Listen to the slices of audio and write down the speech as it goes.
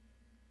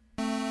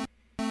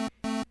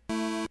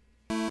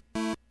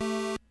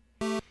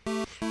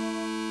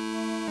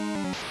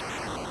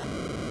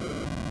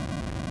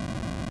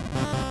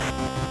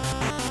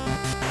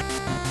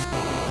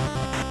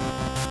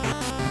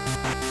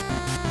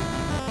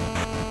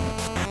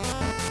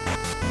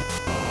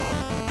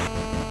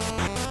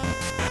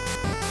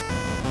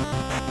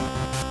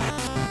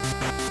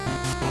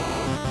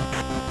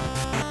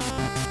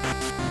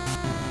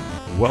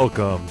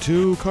Welcome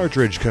to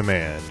Cartridge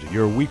Command,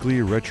 your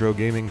weekly retro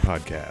gaming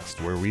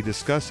podcast where we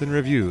discuss and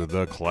review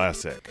the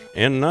classic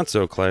and not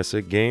so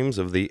classic games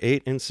of the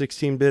 8 and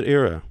 16-bit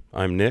era.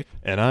 I'm Nick.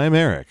 And I'm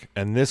Eric,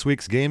 and this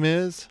week's game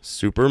is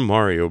Super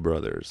Mario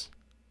Brothers.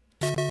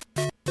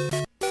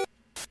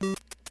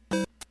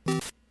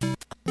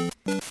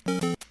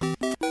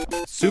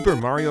 Super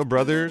Mario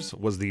Brothers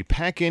was the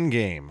pack-in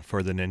game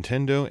for the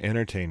Nintendo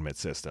Entertainment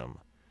System.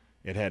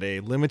 It had a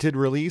limited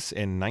release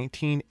in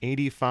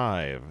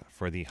 1985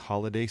 for the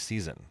holiday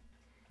season.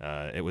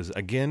 It was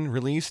again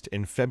released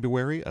in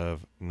February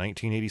of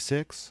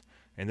 1986,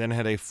 and then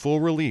had a full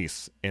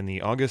release in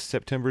the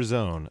August-September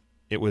zone.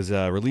 It was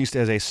released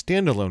as a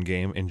standalone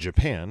game in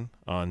Japan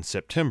on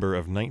September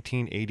of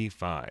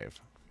 1985.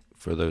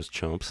 For those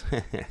chumps.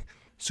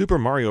 Super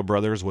Mario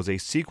Brothers was a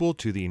sequel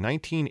to the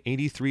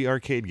 1983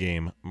 arcade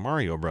game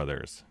Mario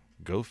Brothers.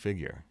 Go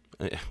figure.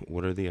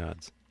 What are the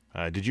odds?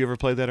 Did you ever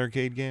play that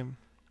arcade game?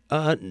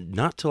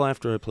 Not till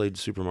after I played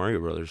Super Mario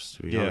Brothers,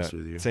 to be honest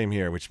with you. Same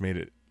here, which made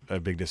it a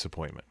big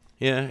disappointment.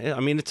 Yeah, I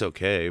mean, it's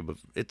okay, but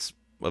it's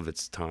of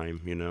its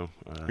time, you know.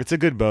 It's a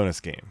good bonus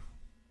game.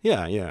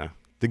 Yeah.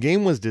 The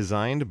game was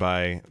designed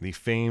by the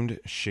famed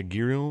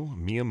Shigeru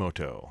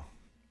Miyamoto.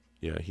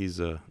 Yeah,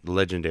 he's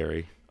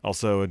legendary.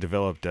 Also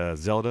developed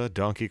Zelda,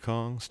 Donkey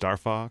Kong, Star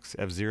Fox,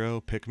 F-Zero,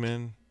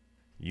 Pikmin,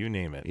 you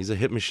name it. He's a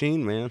hit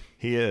machine, man.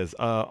 He is.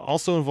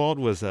 Also involved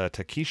was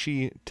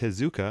Takeshi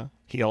Tezuka.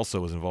 He also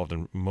was involved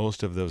in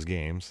most of those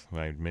games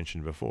I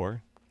mentioned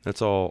before.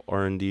 That's all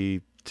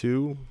R&D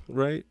 2,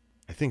 right?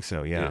 I think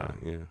so, yeah.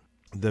 Yeah.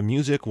 The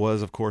music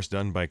was, of course,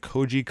 done by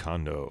Koji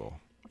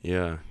Kondo.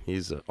 Yeah,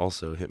 he's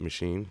also a hit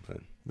machine. But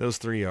Those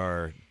three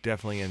are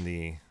definitely in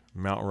the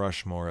Mount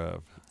Rushmore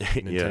of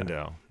Nintendo.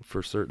 Yeah,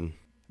 for certain.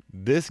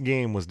 This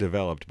game was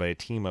developed by a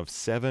team of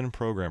 7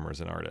 programmers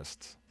and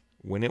artists.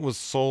 When it was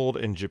sold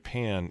in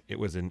Japan, it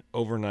was an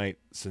overnight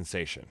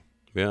sensation.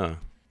 Yeah.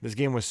 This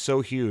game was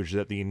so huge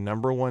that the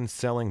number one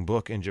selling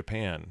book in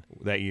Japan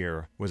that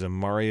year was a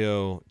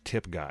Mario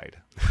tip guide.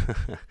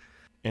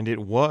 And it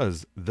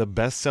was the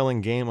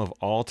best-selling game of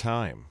all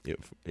time.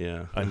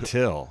 Yeah.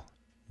 Until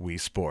Wii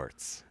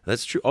Sports.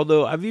 That's true.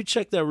 Although, have you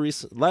checked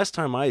that last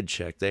time I had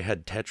checked, they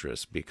had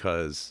Tetris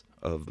because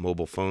of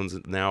mobile phones.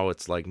 Now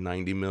it's like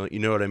 90 million. You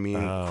know what I mean?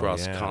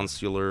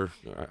 Cross-consular.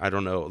 I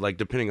don't know. Like,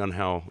 depending on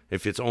how,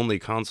 if it's only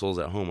consoles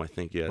at home, I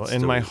think, yeah. Well,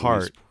 in my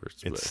heart,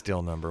 it's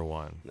still number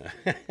one.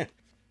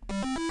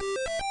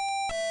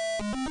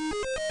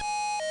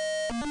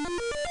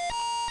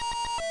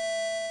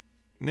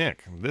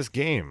 Nick, this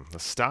game, the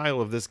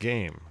style of this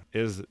game,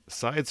 is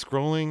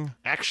side-scrolling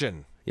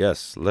action.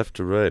 Yes, left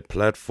to right,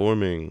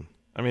 platforming.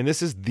 I mean,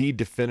 this is the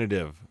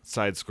definitive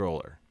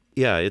side-scroller.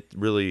 Yeah, it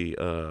really,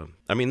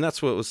 I mean,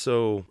 that's what was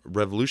so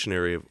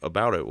revolutionary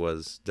about it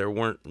was there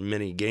weren't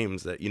many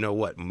games that, you know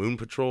what, Moon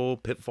Patrol,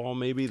 Pitfall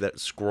maybe, that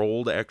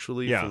scrolled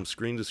actually from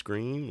screen to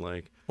screen.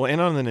 Well,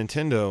 and on the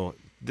Nintendo,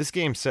 this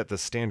game set the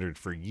standard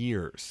for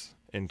years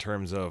in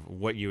terms of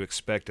what you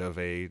expect of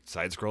a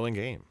side-scrolling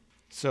game.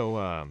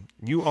 So,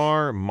 you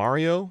are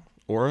Mario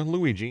or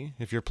Luigi,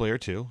 if you're player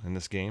 2 in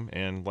this game,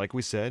 and like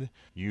we said,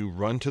 you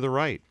run to the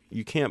right.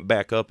 You can't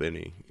back up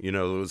any. You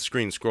know, the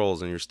screen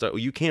scrolls and you're stuck.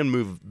 You can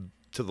move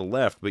to the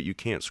left, but you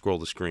can't scroll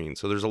the screen.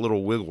 So there's a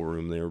little wiggle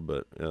room there,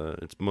 but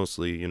it's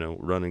mostly, you know,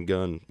 run and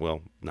gun.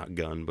 Well, not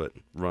gun, but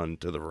run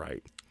to the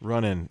right.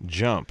 Run and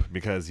jump,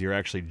 because you're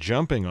actually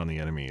jumping on the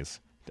enemies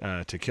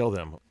to kill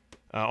them.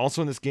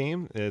 Also in this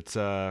game, it's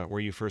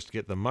where you first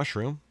get the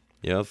mushroom.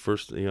 Yeah,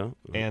 first, yeah.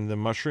 And the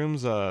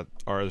mushrooms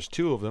there's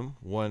 2 of them.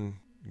 One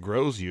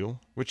grows you,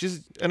 which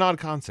is an odd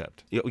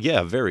concept.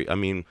 Yeah, very. I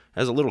mean,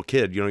 as a little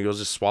kid, you know, you'll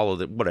just swallow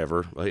that,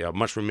 whatever. Yeah,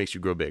 mushroom makes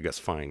you grow big. That's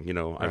fine. You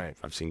know, right.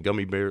 I've seen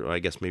gummy bear. I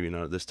guess maybe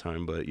not at this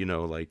time, but, you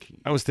know, like.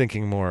 I was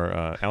thinking more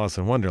Alice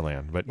in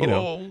Wonderland, but, you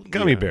know,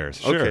 gummy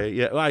bears. Sure. Okay,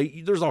 yeah.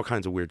 There's all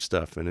kinds of weird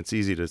stuff, and it's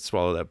easy to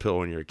swallow that pill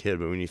when you're a kid,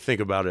 but when you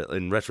think about it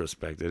in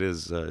retrospect, it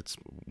is, it's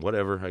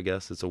whatever, I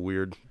guess. It's a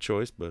weird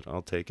choice, but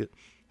I'll take it.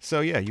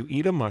 So, yeah, you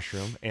eat a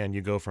mushroom, and you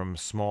go from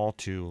small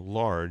to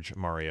large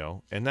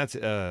Mario, and that's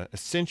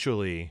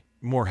essentially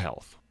more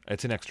health.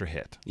 It's an extra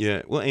hit.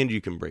 Yeah, well, and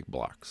you can break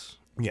blocks.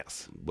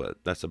 Yes. But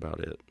that's about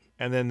it.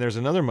 And then there's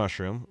another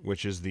mushroom,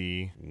 which is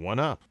the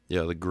 1-up.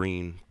 Yeah, the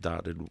green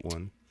dotted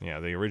one.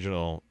 Yeah, the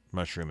original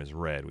mushroom is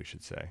red, we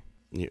should say.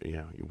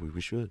 Yeah, we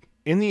should.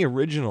 In the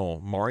original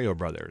Mario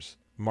Brothers,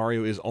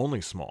 Mario is only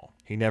small.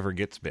 He never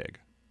gets big.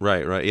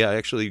 Right. Yeah,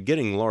 actually,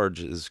 getting large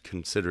is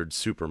considered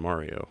Super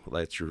Mario.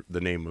 That's the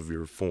name of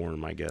your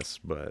form, I guess.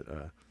 But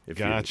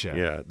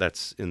Gotcha.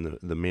 that's in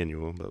the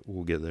manual, but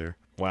we'll get there.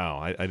 Wow,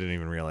 I didn't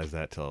even realize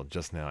that till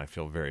just now. I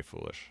feel very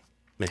foolish.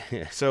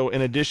 So,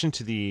 in addition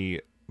to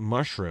the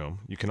mushroom,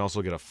 you can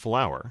also get a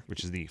flower,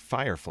 which is the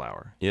fire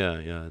flower. Yeah,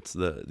 it's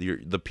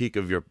the peak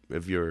of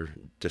your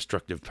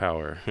destructive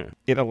power.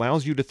 It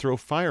allows you to throw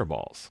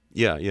fireballs.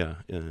 Yeah,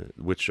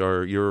 which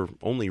are your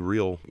only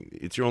real.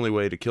 It's your only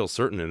way to kill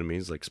certain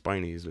enemies like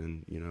Spinies,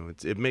 and you know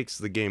it makes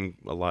the game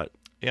a lot.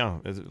 Yeah,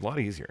 it's a lot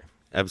easier.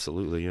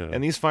 Absolutely, yeah.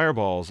 And these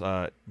fireballs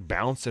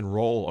bounce and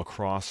roll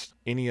across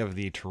any of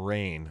the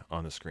terrain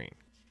on the screen.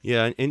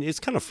 Yeah, and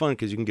it's kind of fun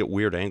because you can get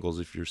weird angles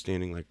if you're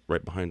standing like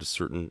right behind a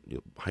certain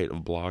height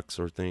of blocks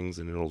or things,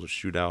 and it'll just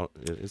shoot out.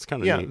 It's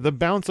kind of neat. The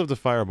bounce of the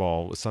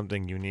fireball was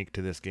something unique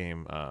to this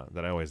game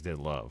that I always did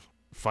love.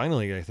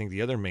 Finally, I think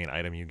the other main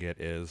item you get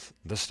is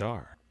the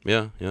star.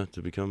 Yeah,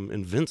 to become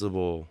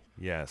invincible.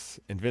 Yes,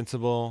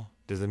 invincible.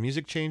 Does the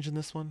music change in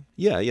this one?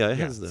 Yeah, it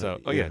has the. So,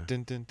 dun,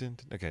 dun, dun, dun.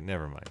 Okay,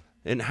 never mind.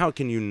 And how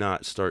can you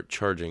not start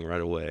charging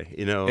right away?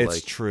 You know,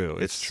 it's true.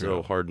 It's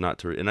so hard not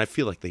to. And I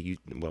feel like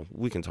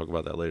we can talk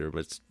about that later,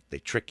 but they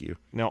trick you.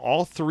 Now,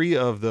 all 3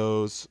 of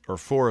those, or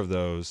 4 of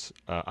those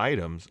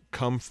items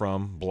come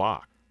from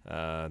block.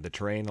 The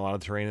terrain, a lot of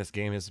the terrain in this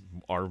game is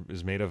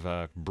made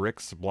of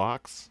bricks,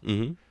 blocks,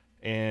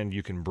 and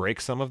you can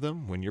break some of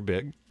them when you're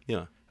big.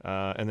 Yeah.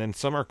 And then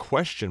some are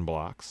question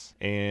blocks,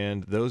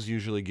 and those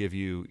usually give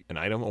you an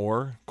item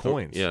or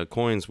coins. Yeah,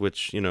 coins,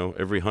 which,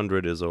 every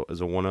 100 is a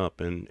 1-up.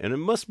 And it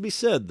must be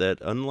said that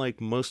unlike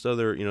most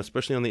other,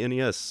 especially on the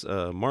NES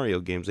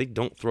Mario games, they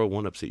don't throw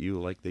 1-ups at you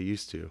like they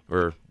used to.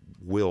 Or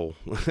will.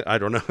 I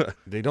don't know.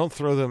 They don't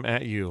throw them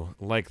at you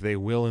like they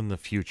will in the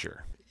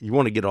future. You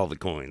want to get all the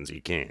coins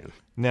you can.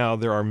 Now,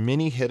 there are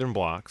many hidden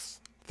blocks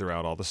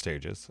throughout all the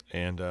stages,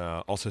 and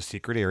also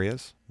secret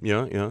areas.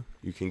 Yeah.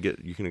 You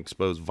can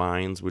expose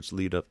vines which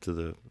lead up to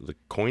the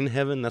coin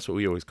heaven. That's what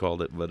we always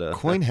called it. But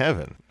coin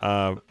heaven.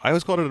 I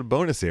always called it a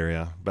bonus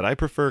area, but I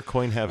prefer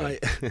coin heaven.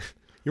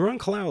 You're on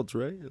clouds,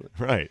 right?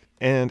 Right.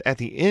 And at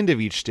the end of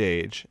each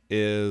stage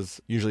is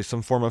usually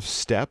some form of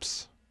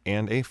steps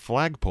and a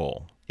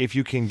flagpole. If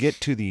you can get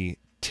to the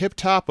tip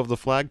top of the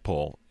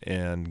flagpole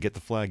and get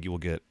the flag, you will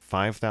get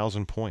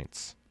 5,000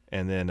 points.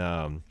 And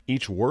then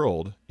each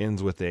world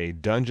ends with a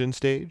dungeon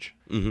stage.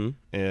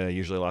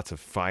 Usually lots of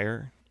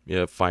fire.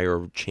 Yeah,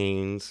 fire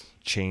chains.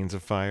 Chains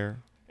of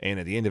fire. And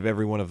at the end of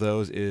every one of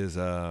those is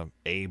a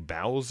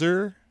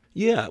Bowser.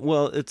 Yeah,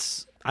 well,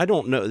 I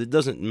don't know. It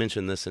doesn't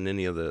mention this in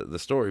any of the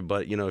story,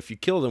 but, if you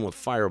kill them with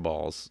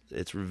fireballs,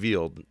 it's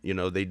revealed,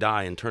 they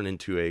die and turn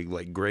into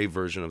a, gray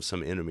version of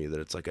some enemy that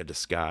it's like a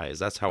disguise.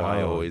 That's how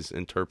I always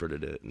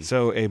interpreted it.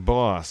 So a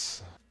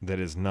boss that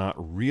is not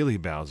really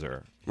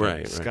Bowser.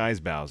 Right. Disguise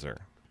Bowser.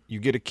 You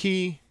get a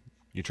key.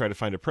 You try to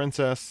find a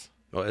princess.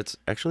 Oh, it's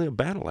actually a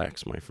battle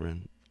axe, my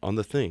friend, on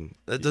the thing.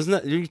 Doesn't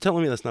that? Are you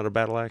telling me that's not a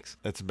battle axe?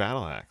 It's a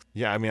battle axe.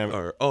 Yeah, I mean.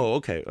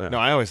 Okay. Yeah. No,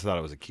 I always thought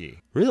it was a key.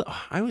 Really?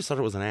 I always thought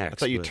it was an axe. I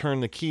thought you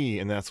turn the key,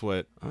 and that's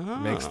what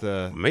makes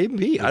the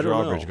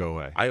drawbridge go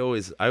away. I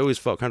always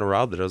felt kind of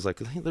robbed that I was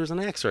like, hey, there's an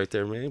axe right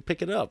there, man.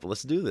 Pick it up.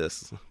 Let's do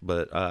this.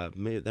 But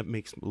that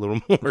makes a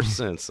little more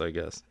sense, I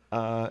guess.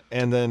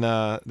 And then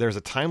there's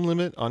a time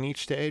limit on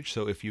each stage,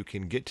 so if you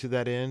can get to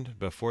that end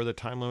before the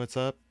time limit's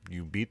up,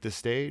 you beat the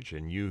stage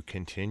and you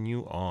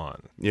continue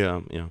on.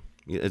 Yeah.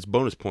 It's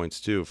bonus points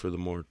too for the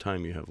more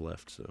time you have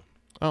left. So.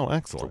 Oh,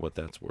 excellent. For what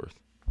that's worth.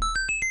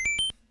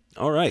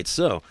 All right,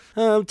 so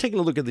taking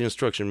a look at the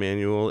instruction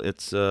manual,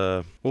 it's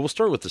we'll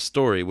start with the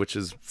story, which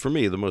is for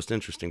me the most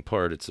interesting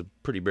part. It's a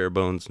pretty bare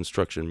bones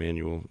instruction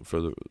manual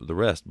for the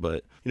rest,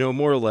 but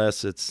more or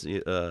less it's.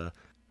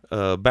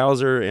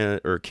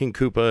 Bowser or King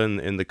Koopa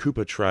and the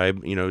Koopa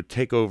tribe,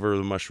 take over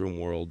the mushroom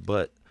world,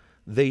 but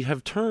they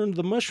have turned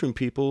the mushroom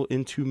people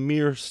into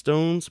mere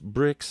stones,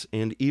 bricks,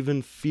 and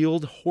even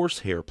field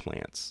horsehair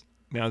plants.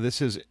 Now,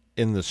 this is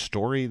in the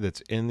story that's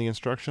in the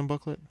instruction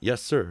booklet?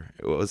 Yes, sir.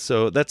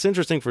 So that's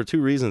interesting for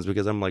 2 reasons,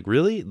 because I'm like,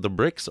 really? The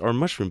bricks are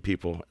mushroom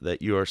people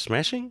that you are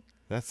smashing?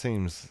 That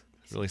seems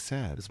really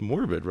sad. It's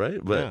morbid, right?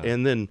 But yeah.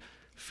 And then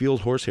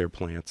field horsehair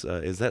plants.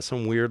 Is that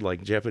some weird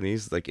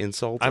Japanese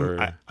insult? I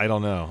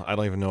don't know. I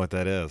don't even know what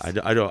that is.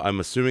 I don't. I'm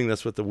assuming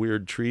that's what the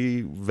weird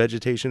tree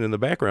vegetation in the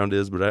background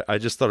is, but I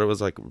just thought it was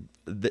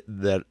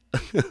that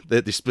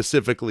that they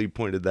specifically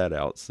pointed that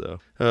out. So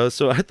I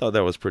thought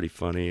that was pretty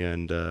funny,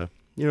 and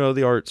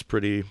the art's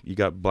pretty. You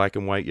got black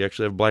and white. You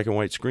actually have black and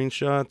white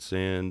screenshots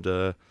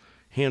and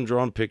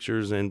hand-drawn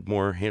pictures and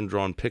more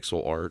hand-drawn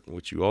pixel art,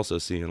 which you also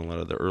see in a lot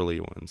of the early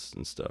ones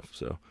and stuff.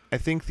 So I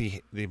think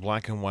the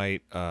black and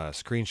white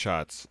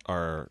screenshots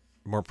are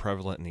more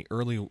prevalent in the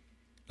early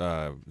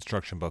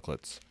instruction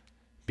booklets,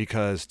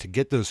 because to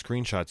get those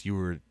screenshots, you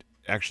were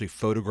actually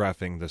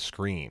photographing the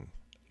screen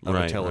of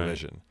a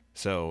television. Right.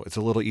 So it's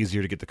a little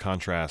easier to get the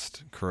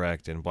contrast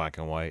correct in black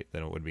and white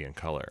than it would be in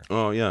color.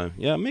 Oh, yeah.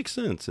 Yeah, it makes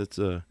sense. It's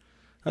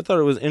I thought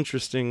it was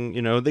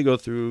interesting. They go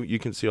through, you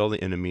can see all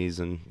the enemies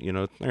and,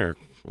 they're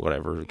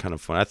whatever, kind of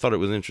fun. I thought it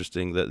was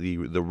interesting that the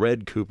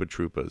red Koopa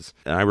Troopas,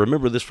 and I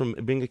remember this from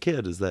being a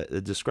kid, is that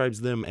it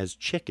describes them as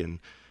chicken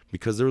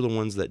because they're the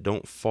ones that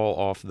don't fall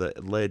off the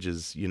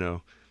ledges, when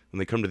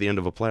they come to the end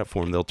of a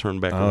platform, they'll turn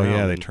back around. Oh,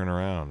 yeah, they turn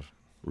around.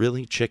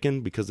 Really?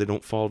 Chicken? Because they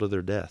don't fall to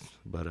their death.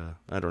 But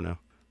I don't know.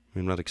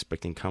 I'm not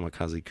expecting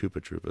kamikaze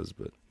Koopa Troopas,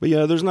 but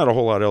yeah, there's not a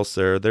whole lot else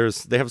there.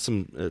 They have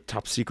some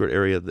top secret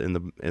area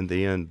in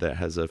the end that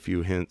has a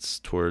few hints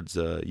towards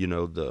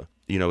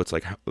it's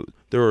like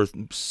there are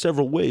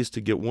several ways to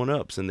get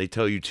 1-ups, and they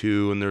tell you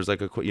to, and there's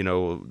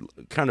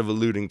kind of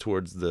alluding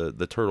towards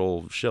the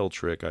turtle shell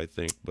trick, I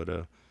think,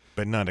 but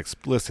But not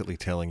explicitly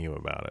telling you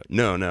about it.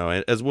 No,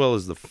 as well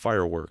as the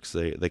fireworks.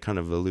 They kind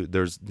of allude,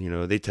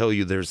 they tell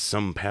you there's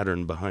some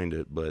pattern behind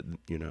it, but,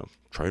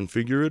 try and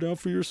figure it out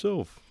for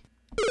yourself.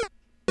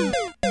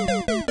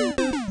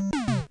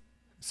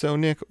 So,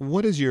 Nick,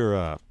 what is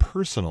your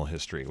personal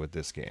history with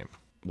this game?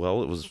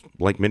 Well, it was,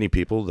 like many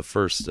people, the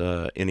first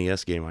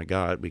NES game I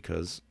got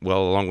because,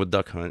 along with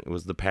Duck Hunt, it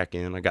was the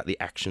pack-in. I got the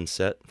action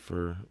set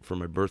for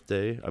my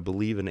birthday, I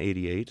believe, in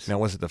 '88. Now,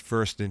 was it the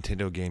first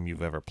Nintendo game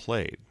you've ever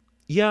played?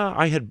 Yeah,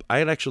 I had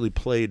actually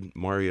played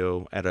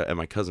Mario at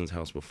my cousin's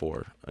house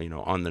before,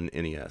 on the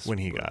NES. When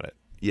he got it.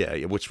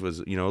 Yeah, which was,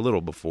 a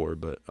little before,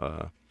 but,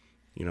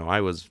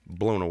 I was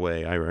blown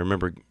away. I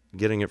remember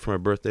getting it for my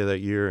birthday that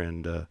year,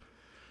 and,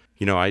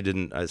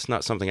 it's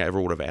not something I ever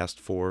would have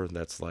asked for.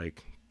 That's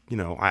like,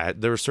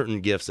 there were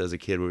certain gifts as a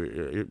kid where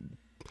you're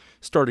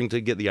starting to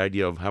get the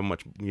idea of how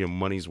much,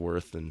 money's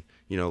worth, and,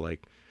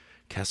 like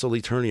Castle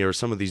Eternia or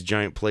some of these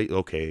giant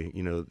okay,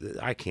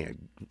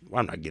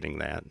 I'm not getting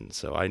that. And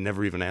so I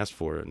never even asked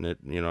for it.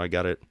 And I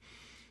got it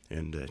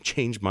and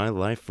changed my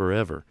life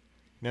forever.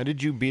 Now,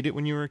 did you beat it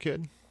when you were a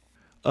kid?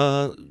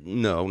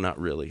 No, not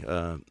really.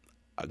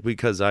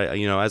 Because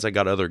as I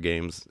got other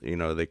games,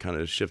 they kind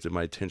of shifted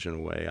my attention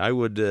away. I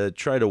would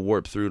try to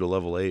warp through to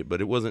level 8, but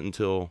it wasn't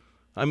until,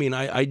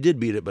 I did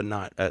beat it, but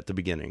not at the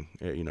beginning.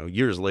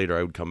 Years later,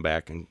 I would come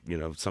back and,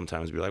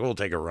 sometimes be like, we'll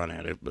take a run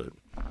at it. But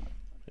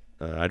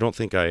I don't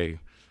think I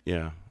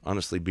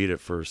honestly beat it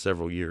for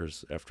several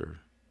years after.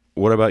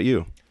 What about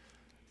you?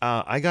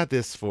 I got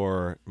this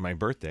for my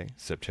birthday,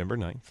 September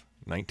 9th,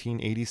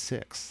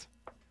 1986,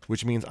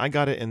 which means I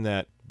got it in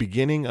that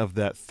beginning of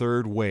that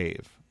third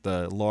wave,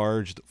 the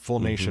large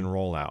full nation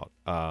rollout.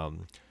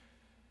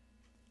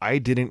 I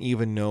didn't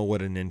even know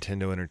what a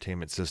Nintendo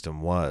Entertainment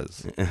System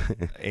was.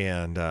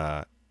 And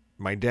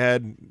my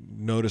dad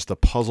noticed a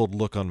puzzled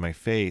look on my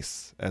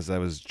face as I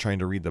was trying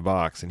to read the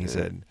box, and he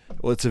said,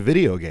 well, it's a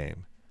video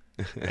game.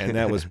 And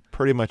that was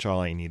pretty much all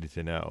I needed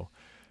to know.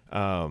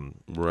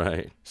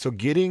 Right. So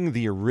getting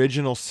the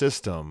original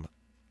system,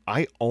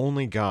 I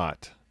only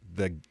got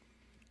the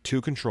 2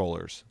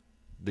 controllers,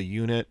 the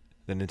unit,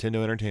 the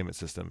Nintendo Entertainment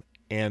System,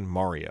 and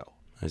Mario.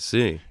 I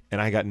see.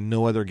 And I got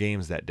no other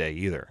games that day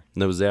either.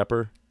 No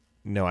Zapper?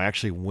 No, I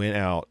actually went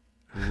out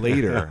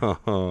later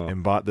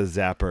and bought the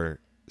Zapper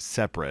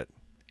separate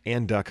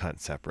and Duck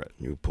Hunt separate.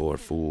 You poor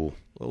fool.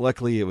 Well,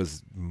 luckily, it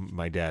was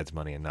my dad's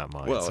money and not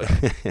mine. Well, so.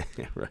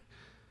 right.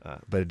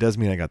 But it does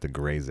mean I got the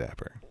gray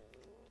Zapper.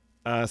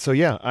 So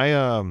yeah,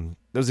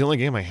 that was the only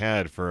game I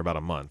had for about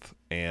a month,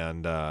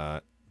 and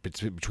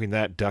between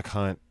that Duck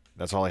Hunt,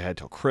 that's all I had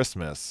till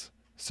Christmas.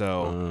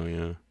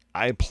 So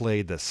I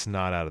played the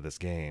snot out of this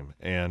game,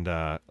 and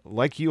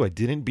like you, I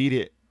didn't beat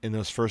it in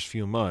those first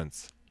few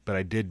months, but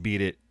I did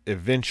beat it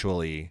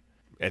eventually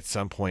at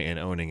some point in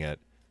owning it,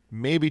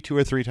 maybe 2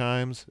 or 3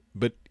 times,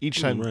 but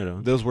each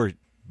time those were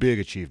big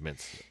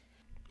achievements.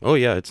 Oh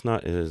yeah, it's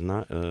not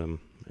a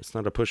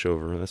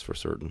pushover, that's for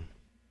certain.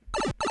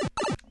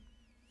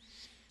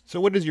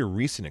 So what is your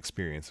recent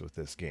experience with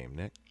this game,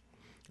 Nick?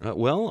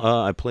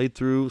 I played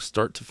through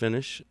start to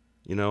finish.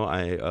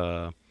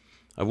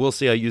 I will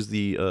say I used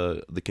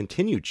the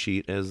continue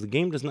cheat, as the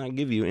game does not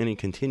give you any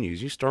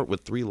continues. You start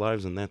with 3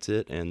 lives and that's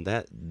it, and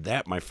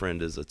that my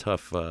friend is a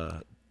tough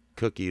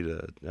cookie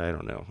to, I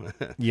don't know.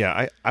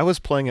 Yeah, I was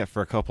playing it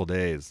for a couple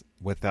days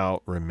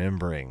without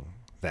remembering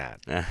that.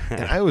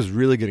 And I was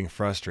really getting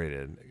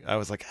frustrated. I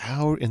was like,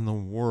 how in the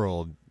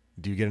world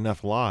do you get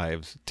enough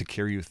lives to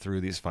carry you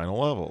through these final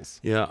levels?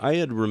 Yeah, I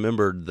had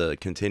remembered the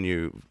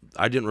continue.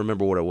 I didn't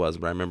remember what it was,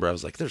 but I remember I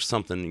was like, there's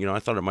something, I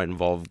thought it might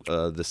involve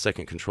the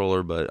second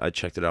controller, but I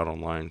checked it out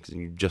online because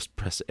you just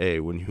press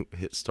A when you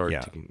hit start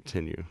to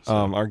continue. So.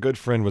 Our good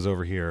friend was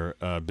over here,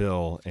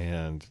 Bill,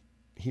 and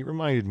he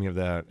reminded me of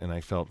that, and I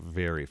felt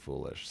very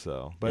foolish.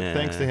 But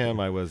thanks to him,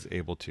 I was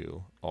able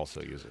to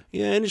also use it.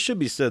 Yeah, and it should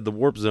be said, the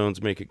warp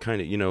zones make it kind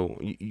of,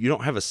 you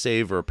don't have a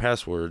save or a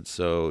password.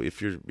 So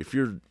if you're,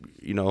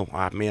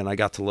 I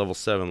got to level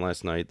 7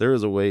 last night. There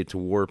is a way to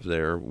warp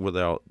there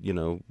without,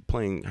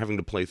 having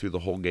to play through the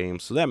whole game.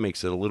 So that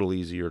makes it a little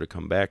easier to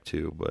come back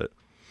to. But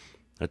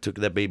I took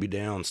that baby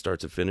down start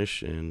to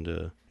finish,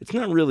 and it's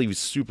not really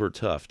super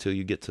tough till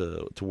you get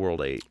to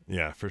World 8.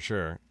 Yeah, for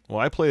sure. Well,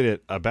 I played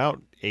it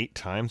about 8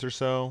 times or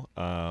so.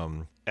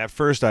 At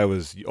first, I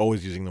was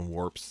always using the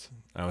warps.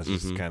 I was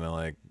just kind of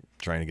like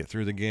trying to get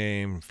through the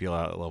game, feel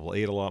out at level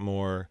 8 a lot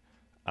more.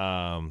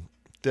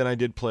 Then I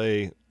did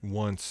play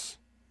once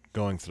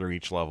going through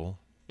each level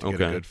to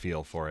get a good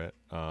feel for it,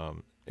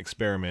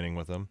 experimenting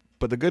with them.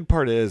 But the good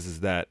part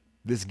is that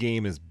this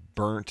game is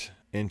burnt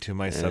into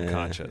my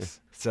subconscious.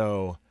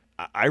 So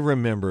I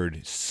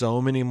remembered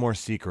so many more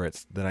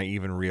secrets than I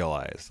even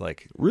realized.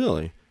 Like,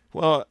 really?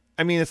 Well,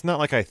 I mean, it's not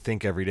like I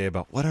think every day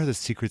about what are the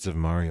secrets of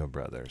Mario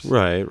Brothers.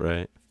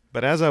 Right.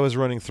 But as I was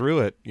running through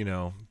it,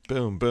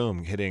 boom,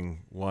 boom,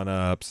 hitting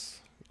 1-ups,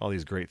 all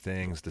these great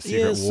things, the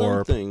secret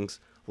warp. Some things.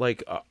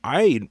 Like,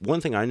 one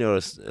thing I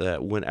noticed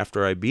that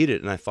after I beat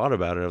it and I thought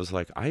about it, I was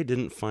like, I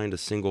didn't find a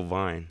single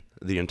vine.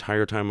 the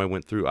entire time I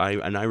went through. I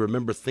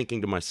remember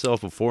thinking to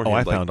myself beforehand. Oh,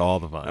 I found all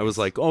the vines. I was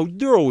like, oh,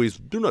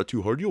 they're not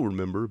too hard. You'll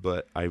remember.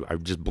 But I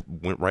just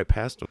went right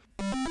past them.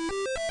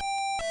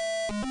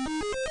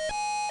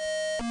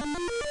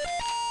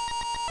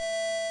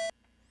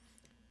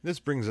 This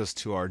brings us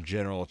to our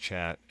general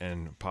chat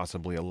and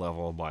possibly a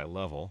level by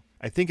level.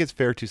 I think it's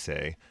fair to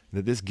say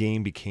that this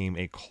game became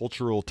a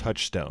cultural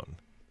touchstone,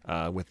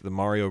 with the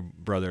Mario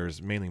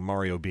Brothers, mainly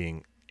Mario,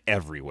 being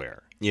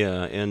everywhere.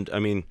 Yeah, and I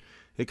mean,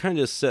 it kind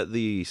of set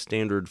the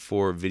standard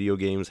for video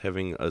games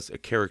having a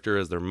character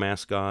as their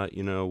mascot,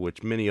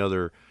 which many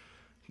other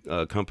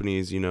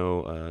companies,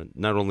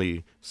 not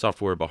only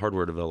software but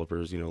hardware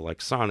developers,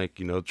 like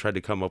Sonic, tried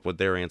to come up with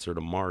their answer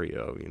to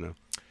Mario,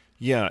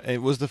 Yeah,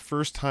 it was the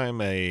first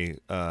time a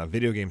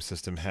video game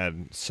system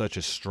had such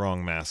a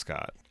strong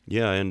mascot.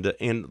 Yeah,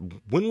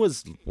 and when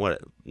was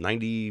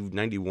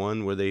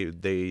 91 where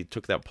they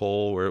took that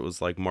poll where it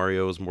was like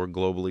Mario is more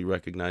globally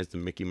recognized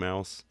than Mickey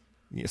Mouse?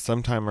 Yeah,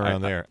 sometime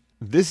around there.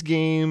 This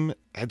game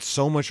had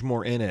so much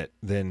more in it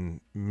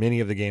than many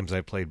of the games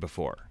I played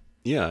before.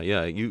 Yeah.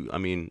 I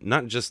mean,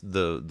 not just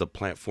the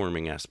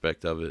platforming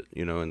aspect of it,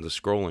 and the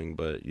scrolling,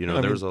 but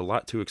there's a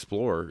lot to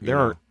explore. There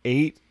are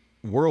 8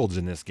 worlds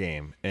in this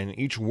game, and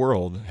each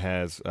world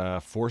has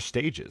 4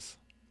 stages.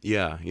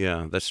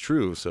 Yeah, that's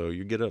true. So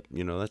you get up,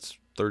 that's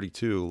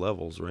 32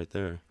 levels right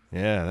there.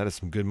 Yeah, that is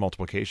some good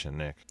multiplication,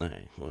 Nick.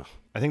 Well,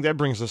 I think that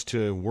brings us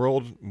to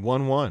World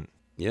 1-1.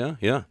 Yeah.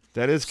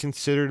 That is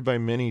considered by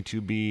many to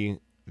be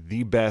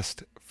the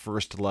best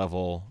first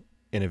level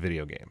in a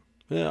video game.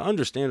 Yeah,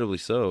 understandably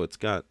so.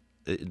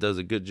 It does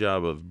a good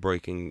job of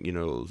breaking,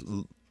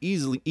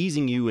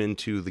 easing you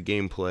into the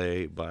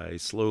gameplay by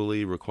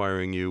slowly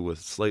requiring you with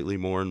slightly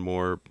more and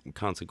more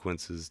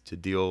consequences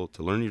to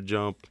learn your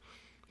jump,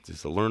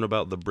 just to learn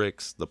about the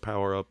bricks, the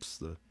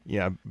power-ups.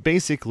 Yeah,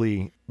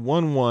 basically,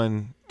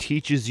 1-1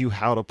 teaches you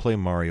how to play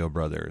Mario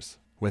Brothers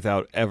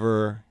without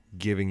ever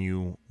giving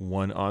you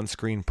one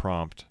on-screen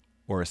prompt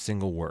or a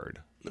single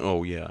word.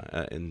 Oh,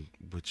 yeah, and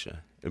which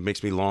it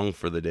makes me long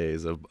for the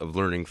days of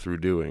learning through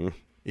doing.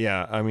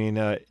 Yeah, I mean,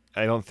 I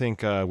don't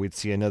think we'd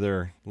see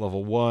another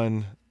level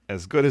 1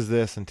 as good as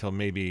this until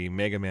maybe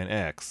Mega Man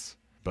X,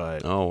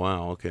 but... Oh,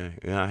 wow, okay.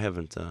 Yeah, I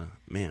haven't,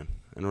 man,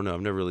 I don't know. I've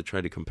never really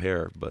tried to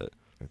compare, but...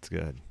 It's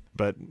good.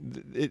 But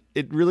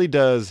it really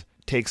does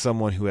take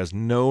someone who has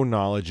no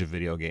knowledge of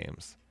video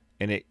games,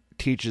 and it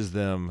teaches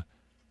them,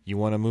 you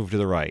want to move to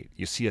the right.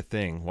 You see a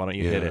thing. Why don't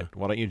you hit it?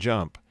 Why don't you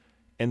jump?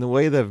 And the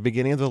way the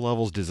beginning of the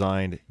level's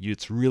designed,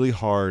 it's really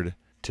hard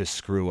to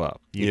screw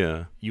up.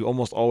 You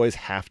almost always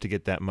have to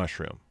get that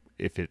mushroom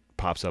if it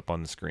pops up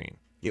on the screen.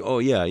 Oh,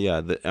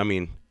 yeah. I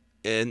mean,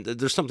 and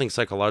there's something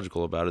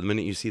psychological about it. The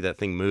minute you see that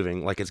thing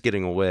moving, like it's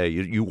getting away,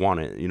 you want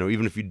it,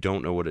 even if you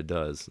don't know what it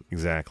does.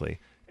 Exactly.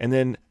 And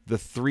then the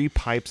 3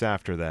 pipes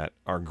after that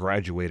are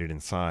graduated in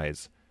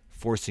size,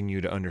 forcing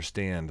you to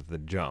understand the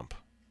jump.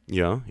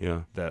 Yeah.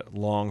 That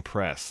long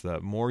press.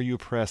 The more you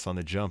press on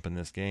the jump in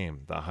this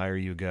game, the higher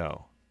you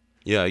go.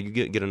 Yeah, you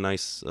get a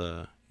nice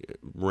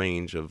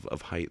range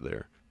of height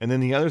there. And then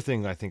the other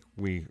thing I think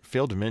we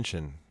failed to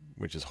mention,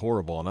 which is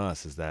horrible on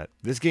us, is that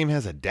this game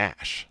has a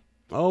dash.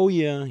 Oh,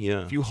 yeah.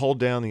 If you hold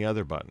down the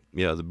other button.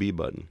 Yeah, the B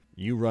button.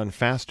 You run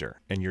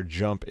faster, and your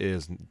jump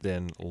is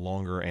then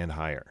longer and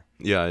higher.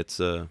 Yeah, it's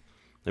I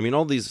mean,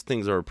 all these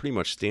things are pretty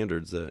much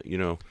standards that,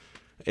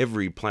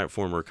 every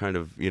platformer kind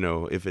of,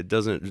 if it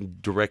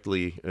doesn't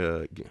directly,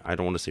 I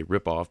don't want to say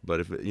rip off,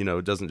 but if it,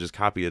 it doesn't just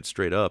copy it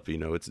straight up,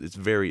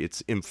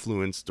 it's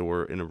influenced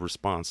or in a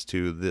response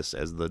to this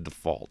as the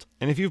default.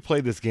 And if you've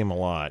played this game a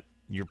lot,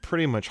 you're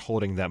pretty much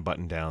holding that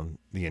button down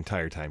the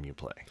entire time you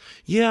play.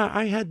 Yeah,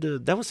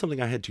 that was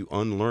something I had to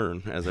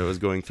unlearn as I was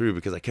going through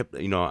because I kept,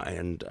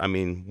 and I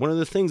mean, one of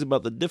the things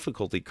about the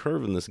difficulty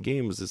curve in this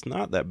game is it's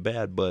not that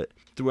bad, but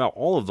throughout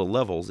all of the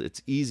levels,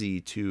 it's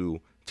easy to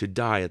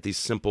die at these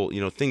simple,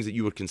 things that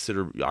you would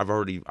consider, I've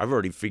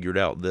already figured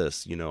out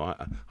this,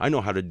 I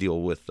know how to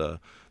deal with the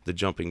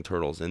jumping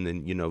turtles, and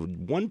then,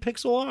 1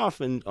 pixel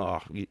off and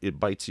it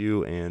bites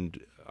you, and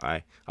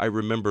I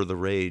remember the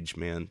rage,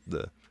 man,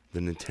 the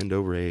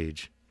Nintendo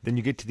rage. Then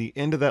you get to the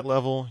end of that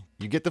level,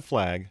 you get the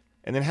flag,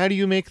 and then how do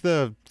you make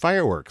the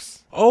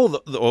fireworks? Oh,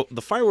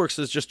 the fireworks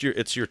is just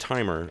your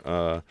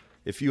timer.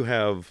 If you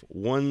have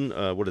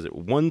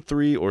 1,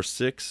 3, or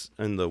 6,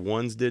 and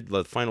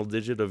the final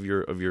digit of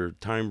your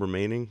time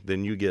remaining,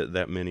 then you get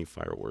that many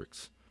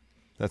fireworks.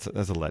 That's a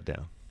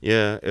letdown.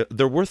 Yeah,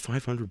 they're worth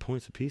 500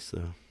 points apiece,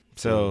 though.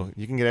 So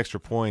you can get extra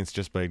points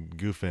just by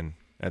goofing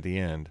at the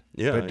end.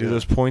 Yeah. But do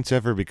those points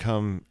ever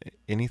become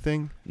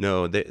anything?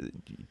 No,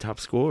 top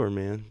score,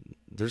 man.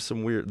 There's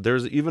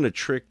even a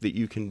trick that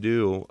you can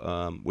do,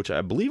 which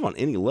I believe on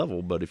any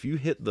level, but if you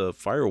hit the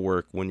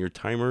firework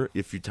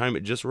if you time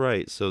it just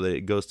right so that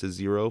it goes to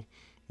 0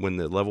 when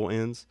the level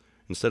ends,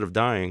 instead of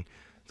dying,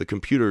 the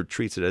computer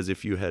treats it as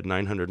if you had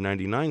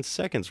 999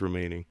 seconds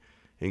remaining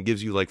and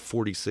gives you like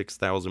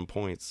 46,000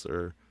 points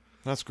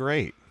That's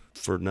great.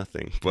 For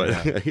nothing.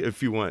 But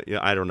if you want,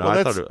 I don't know.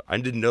 Well, I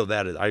didn't know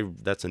that.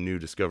 That's a new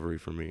discovery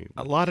for me.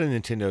 A lot of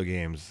Nintendo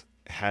games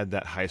had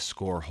that high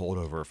score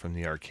holdover from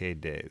the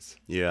arcade days.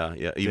 Yeah,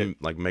 yeah. Even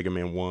like Mega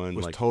Man 1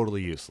 was like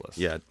totally useless.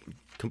 Yeah,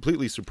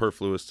 completely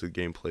superfluous to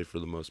gameplay for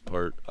the most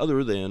part,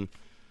 other than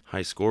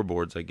high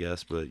scoreboards, I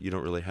guess, but you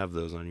don't really have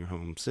those on your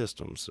home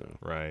system, so.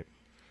 Right.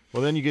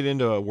 Well, then you get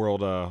into a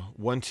world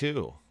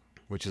 1-2,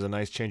 which is a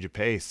nice change of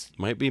pace.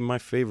 Might be my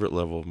favorite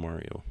level of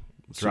Mario.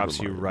 Drops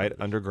you right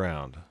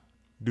underground.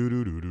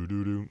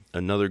 Do-do-do-do-do-do.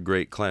 Another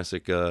great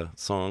classic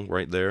song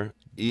right there.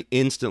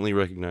 Instantly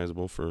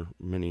recognizable for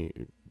many.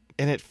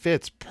 And it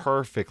fits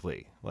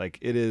perfectly. Like,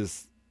 it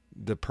is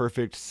the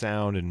perfect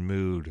sound and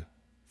mood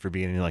for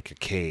being in like a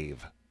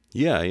cave.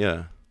 Yeah,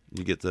 yeah.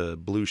 You get the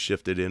blue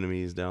shifted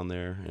enemies down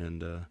there,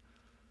 and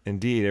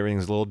indeed,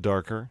 everything's a little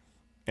darker.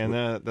 And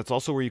that's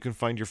also where you can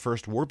find your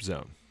first warp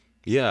zone.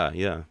 Yeah,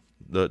 yeah.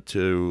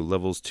 To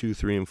levels 2,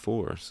 3, and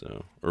 4,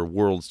 so, or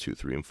worlds 2,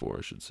 3, and 4,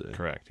 I should say.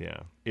 Correct,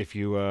 yeah. If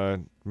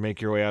you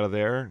make your way out of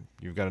there,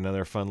 you've got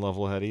another fun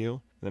level ahead of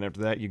you. Then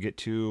after that, you get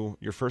to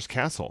your first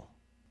castle.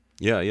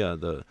 Yeah, yeah.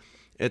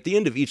 At the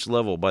end of each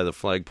level by the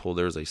flagpole,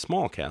 there's a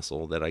small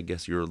castle that I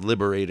guess you're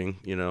liberating,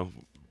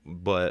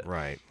 but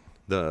right.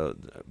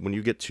 When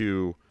you get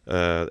to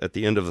at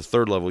the end of the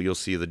third level, you'll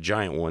see the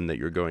giant one that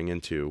you're going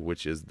into,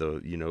 which is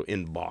the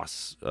end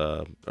boss,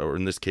 or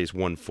in this case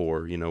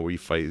 1-4, where you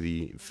fight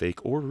the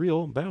fake or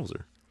real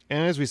Bowser.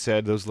 And as we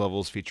said, those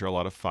levels feature a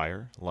lot of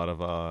fire, a lot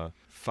of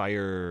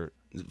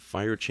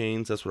fire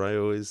chains. That's what I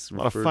always a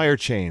lot of fire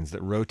chains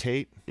that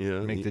rotate,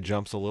 make the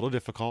jumps a little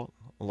difficult.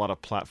 A lot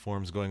of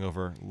platforms going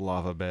over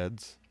lava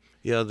beds.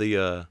 Yeah,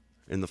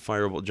 in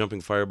the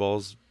jumping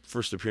fireballs.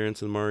 First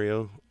appearance in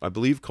Mario, I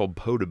believe called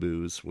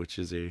Podoboos, which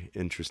is a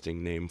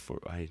interesting name for.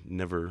 I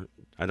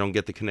don't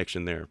get the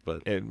connection there,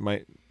 but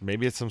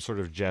maybe it's some sort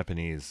of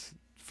Japanese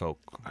folk.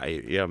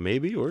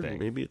 Maybe, or thing.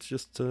 Maybe it's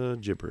just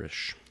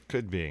gibberish.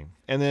 Could be.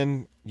 And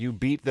then you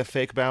beat the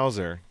fake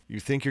Bowser. You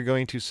think you're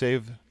going to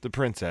save the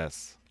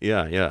princess.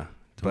 Yeah, yeah.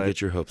 Don't get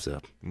your hopes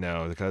up.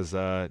 No, because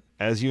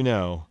as you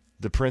know,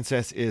 the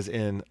princess is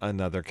in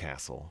another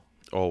castle.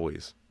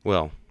 Always.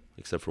 Well,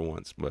 except for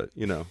once, but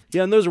Yeah,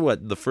 and those are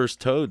the first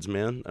toads,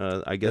 man.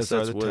 I guess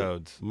those that's are the what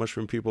toads.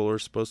 Mushroom people are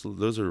supposed to.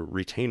 Those are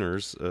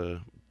retainers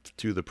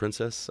to the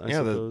princess, I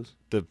suppose.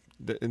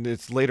 And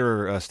it's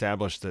later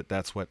established that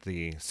that's what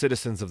the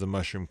citizens of the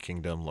Mushroom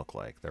Kingdom look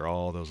like. They're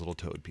all those little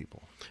toad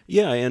people.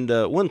 Yeah, and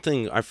one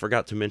thing I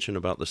forgot to mention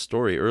about the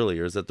story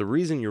earlier is that the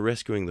reason you're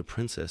rescuing the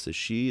princess is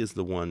she has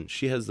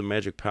the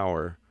magic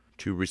power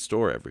to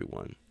restore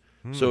everyone.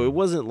 So it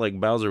wasn't like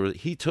Bowser,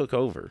 he took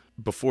over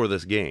before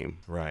this game.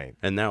 Right.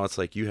 And now it's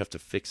like you have to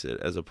fix it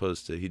as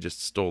opposed to he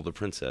just stole the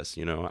princess,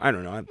 I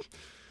don't know.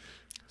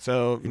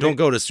 So you don't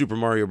go to Super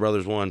Mario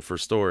Brothers 1 for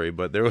story,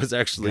 but there was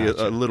actually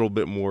a little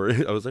bit more.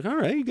 I was like, all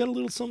right, you got a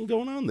little something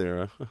going on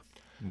there.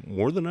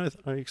 More than I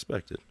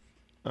expected.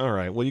 All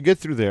right. Well, you get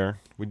through there.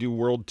 We do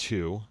World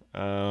 2,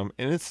 and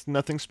it's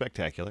nothing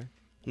spectacular.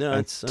 No,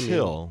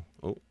 until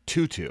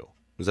 2-2.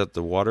 Is that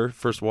the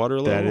first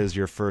water level? That is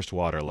your first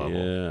water level.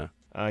 Yeah.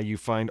 You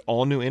find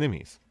all new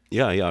enemies.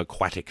 Yeah,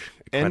 aquatic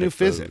and new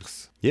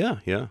physics. Yeah,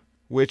 yeah.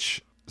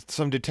 Which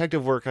some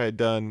detective work I had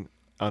done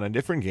on a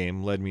different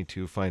game led me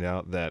to find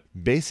out that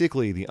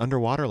basically the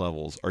underwater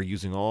levels are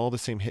using all the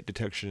same hit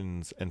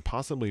detections and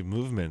possibly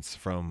movements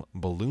from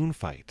Balloon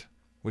Fight,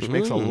 which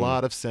makes a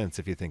lot of sense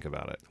if you think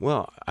about it.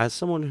 Well, as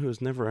someone who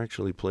has never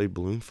actually played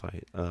Balloon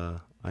Fight,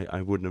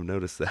 I wouldn't have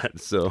noticed that.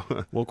 So,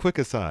 well, quick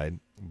aside,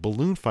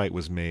 Balloon Fight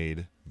was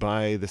made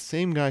by the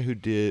same guy who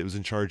was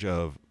in charge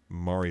of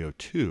Mario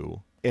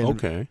 2.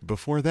 And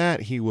before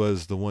that, he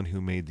was the one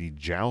who made the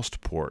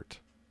Joust port,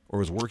 or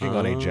was working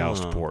on a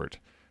Joust port,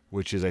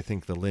 which is, I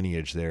think, the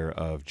lineage there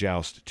of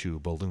Joust to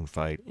Balloon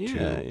Fight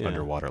to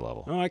underwater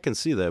level. Oh, I can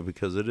see that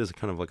because it is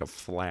kind of like a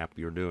flap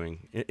you're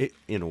doing,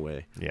 in a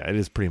way. Yeah, it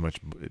is pretty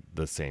much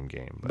the same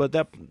game. But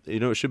that,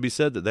 it should be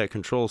said that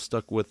control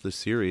stuck with the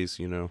series,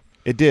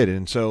 It did,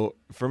 and so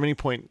from any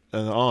point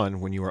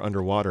on, when you are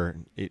underwater,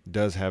 it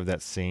does have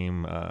that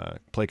same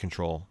play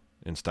control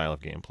and style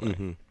of gameplay.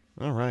 Mm-hmm.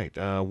 All right,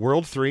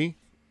 World 3.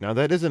 Now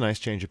that is a nice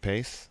change of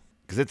pace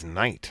because it's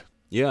night.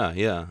 Yeah,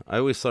 yeah. I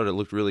always thought it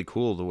looked really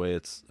cool the way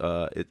it's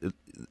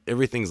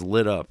everything's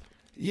lit up.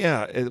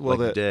 Yeah,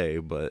 day,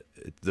 but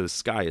the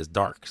sky is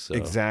dark. So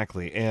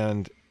exactly,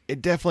 and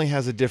it definitely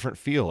has a different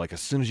feel. Like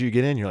as soon as you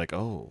get in, you're like,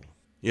 oh,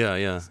 yeah,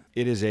 yeah.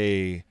 It is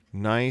a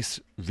nice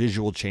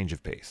visual change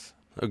of pace.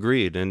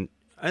 Agreed, and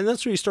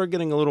that's where you start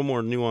getting a little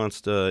more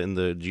nuanced in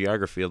the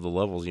geography of the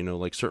levels.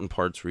 Like certain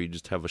parts where you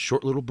just have a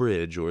short little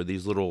bridge or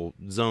these little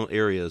zone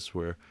areas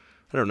where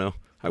I don't know.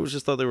 I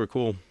just thought they were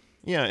cool.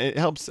 Yeah, it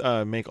helps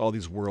make all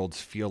these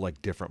worlds feel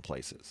like different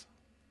places.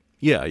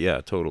 Yeah,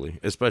 yeah, totally.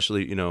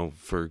 Especially,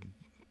 for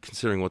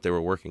considering what they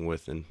were working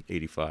with in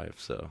 85.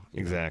 So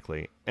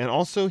exactly. And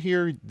also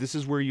here, this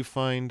is where you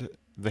find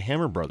the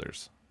Hammer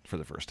Brothers for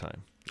the first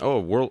time.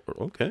 Oh,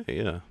 okay,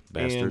 yeah.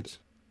 Bastards.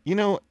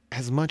 And,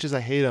 as much as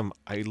I hate them,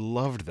 I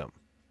loved them.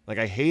 Like,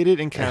 I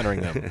hated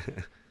encountering them.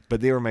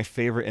 but they were my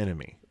favorite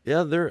enemy.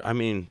 Yeah,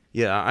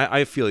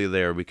 I feel you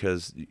there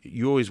because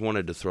you always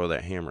wanted to throw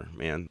that hammer,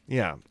 man.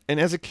 Yeah, and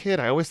as a kid,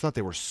 I always thought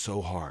they were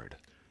so hard.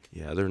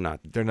 Yeah, they're not.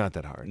 They're not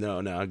that hard.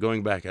 No,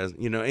 going back, as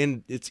you know,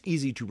 and it's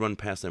easy to run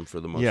past them for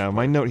the most part.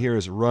 My note here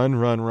is run,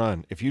 run,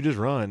 run. If you just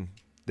run,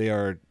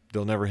 they'll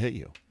never hit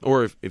you.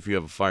 Or if you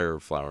have a fire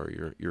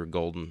flower, you're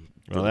golden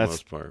for the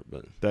most part.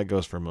 But that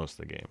goes for most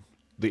of the game.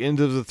 The end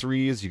of the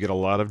threes, you get a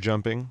lot of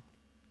jumping.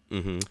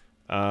 Mm-hmm.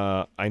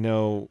 I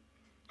know.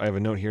 I have a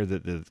note here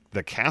that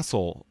the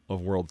castle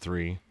of World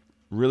 3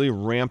 really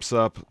ramps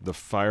up the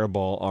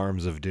fireball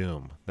arms of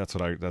Doom. That's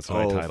what I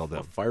titled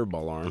them.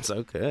 Fireball arms.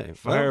 Okay.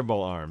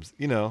 Fireball arms.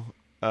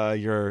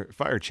 Your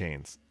fire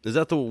chains. Is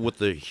that with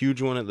the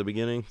huge one at the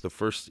beginning? The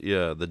first,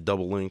 the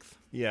double length.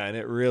 Yeah, and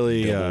it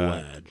really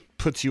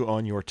puts you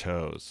on your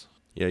toes.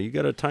 Yeah, you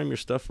got to time your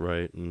stuff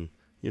right, and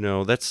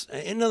that's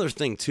another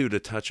thing too to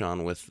touch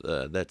on with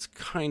that's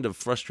kind of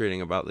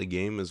frustrating about the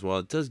game as well.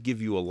 It does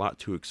give you a lot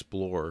to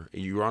explore.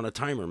 You're on a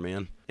timer,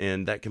 man,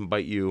 and that can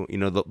bite you.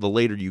 The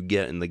later you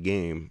get in the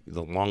game,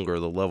 the longer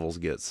the levels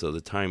get, so the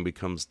time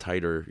becomes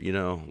tighter. In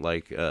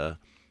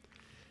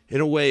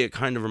a way, it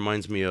kind of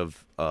reminds me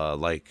of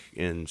like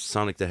in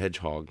Sonic the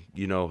Hedgehog.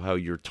 You know how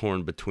you're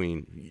torn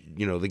between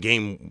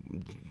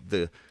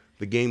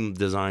the game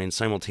design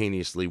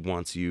simultaneously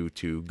wants you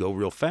to go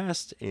real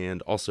fast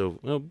and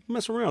also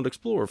mess around,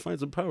 explore, find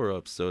some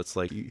power-ups. So it's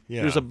like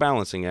there's a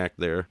balancing act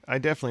there. I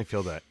definitely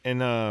feel that.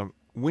 And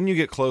when you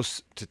get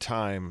close to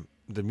time,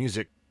 the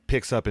music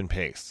picks up in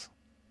pace.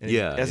 And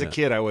as a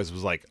kid, I was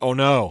like, oh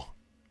no,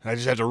 I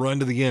just have to run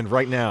to the end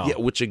right now. Yeah,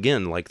 which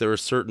again, like there are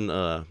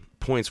certain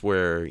points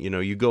where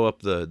you go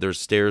up there's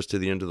stairs to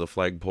the end of the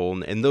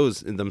flagpole, and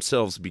those in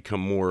themselves become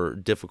more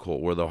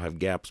difficult, where they'll have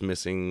gaps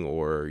missing,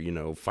 or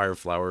fire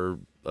flower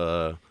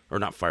or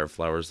not fire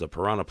flowers, the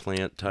piranha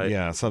plant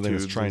type, something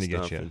that's trying to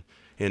get you,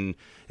 and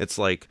it's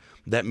like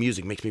that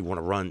music makes me want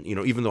to run,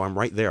 even though I'm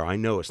right there. I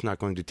know it's not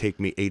going to take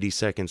me 80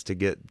 seconds to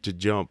get to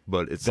jump,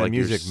 but it's that like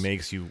music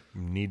makes you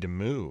need to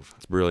move.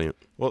 It's brilliant.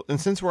 Well,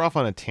 and since we're off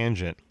on a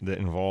tangent that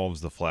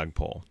involves the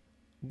flagpole,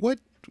 what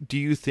do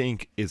you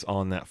think is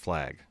on that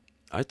flag?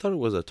 I thought it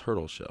was a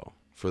turtle shell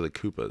for the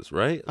Koopas,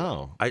 right?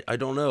 Oh. I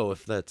don't know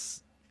if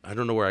that's... I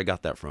don't know where I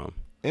got that from.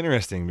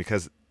 Interesting,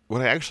 because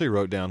what I actually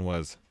wrote down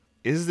was,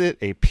 is it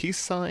a peace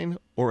sign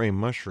or a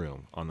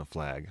mushroom on the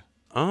flag?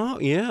 Oh,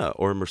 yeah.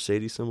 Or a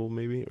Mercedes symbol,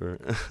 maybe? Or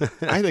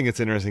I think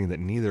it's interesting that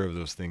neither of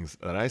those things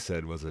that I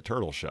said was a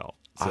turtle shell.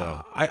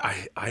 So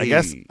I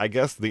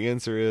guess the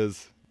answer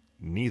is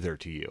neither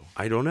to you.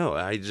 I don't know.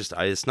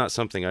 It's not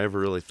something I ever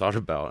really thought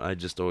about. I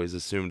just always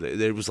assumed that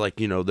it was like,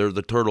 they're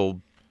the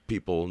turtle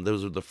people, and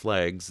those are the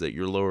flags that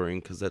you're lowering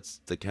because that's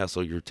the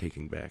castle you're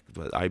taking back.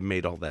 But I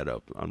made all that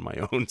up on my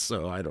own,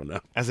 so I don't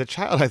know. As a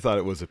child, I thought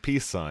it was a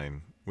peace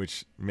sign,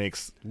 which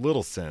makes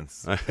little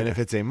sense. And if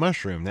it's a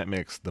mushroom, that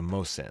makes the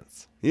most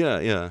sense.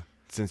 Yeah.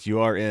 Since you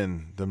are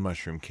in the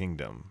Mushroom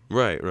Kingdom.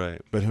 Right.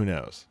 But who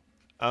knows?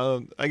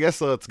 I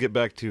guess let's get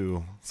back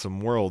to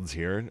some worlds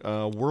here.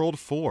 World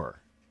 4.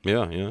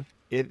 Yeah.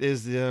 It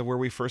is where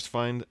we first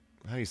find...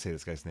 How do you say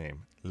this guy's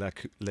name?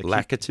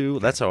 Lakitu?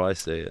 That's how I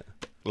say it.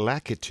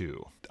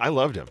 Lakitu. I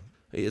loved him.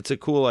 It's a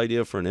cool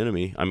idea for an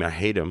enemy. I mean, I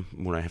hate him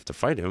when I have to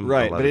fight him.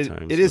 Right, a lot but of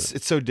times,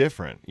 it's so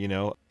different,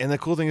 And the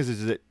cool thing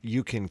is that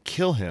you can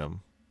kill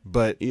him,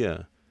 but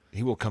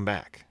he will come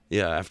back.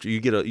 Yeah, after you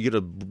get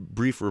a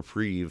brief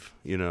reprieve,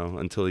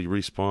 until he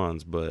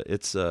respawns. But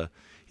it's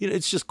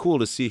it's just cool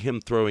to see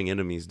him throwing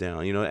enemies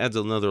down. It adds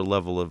another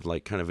level of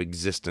like kind of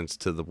existence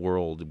to the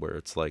world where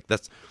it's like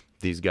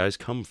these guys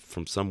come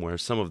from somewhere.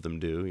 Some of them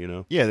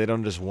do, Yeah, they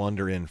don't just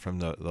wander in from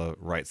the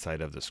right side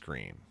of the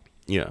screen.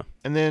 Yeah.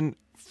 And then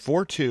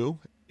 4-2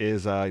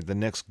 is the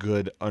next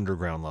good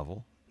underground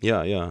level.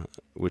 Yeah.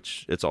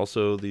 Which it's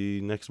also the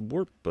next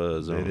warp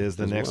zone. It is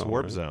the next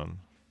warp zone.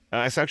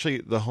 It's actually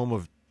the home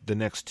of the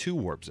next 2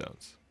 warp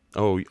zones.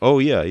 Oh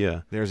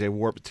yeah. There's a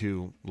warp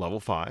to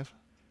level 5,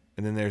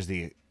 and then there's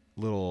the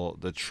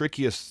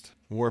trickiest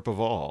warp of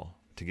all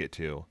to get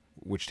to,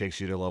 which takes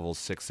you to levels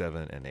 6,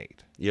 7, and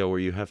 8. Yeah, where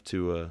you have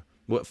to...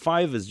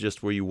 5 is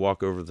just where you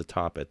walk over the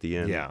top at the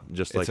end. Yeah,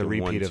 just like it's a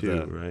repeat 1, of 2,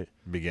 the right?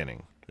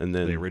 beginning. And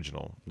then the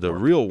original. The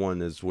warp. real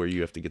one is where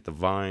you have to get the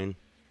vine.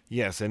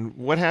 Yes, and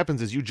what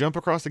happens is you jump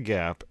across a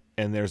gap,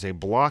 and there's a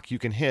block you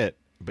can hit,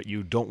 but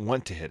you don't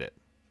want to hit it.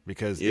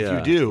 Because if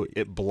you do,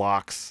 it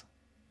blocks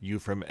you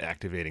from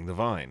activating the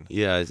vine.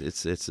 Yeah,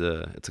 it's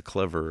a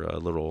clever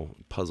little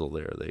puzzle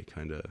there. They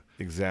kind of...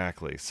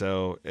 Exactly.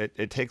 So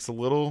it takes a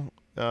little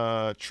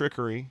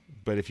trickery,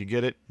 but if you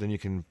get it, then you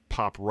can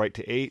pop right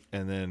to 8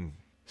 and then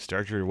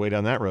start your way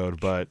down that road.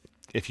 But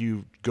if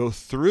you go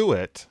through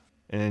it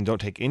and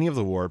don't take any of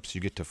the warps,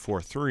 you get to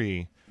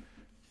 4-3,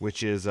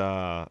 which is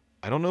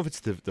I don't know if it's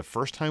the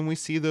first time we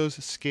see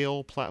those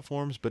scale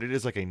platforms, but it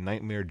is like a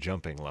nightmare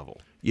jumping level.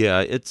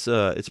 Yeah, it's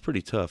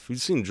pretty tough. We've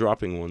seen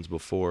dropping ones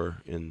before,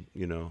 and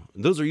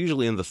those are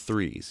usually in the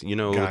 3s.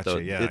 Gotcha.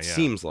 It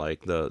seems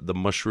like the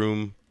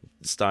mushroom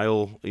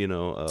style.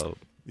 The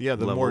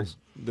levels.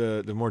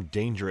 more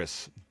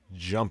dangerous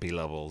jumpy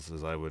levels,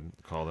 as I would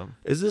call them.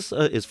 Is this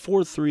is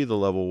 4-3 the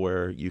level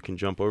where you can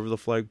jump over the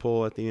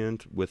flagpole at the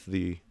end with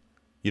the,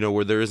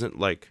 where there isn't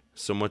like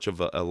so much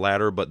of a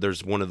ladder, but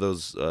there's one of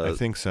those I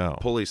think so.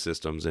 pulley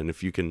systems, and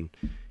if you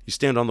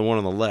stand on the one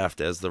on the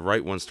left as the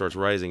right one starts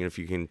rising, and if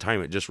you can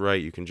time it just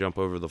right, you can jump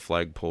over the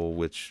flagpole,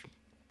 which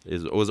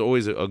was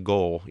always a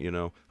goal,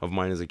 of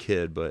mine as a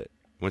kid, but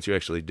once you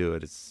actually do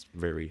it, it's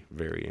very,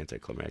 very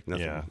anticlimactic.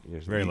 Nothing, Yeah,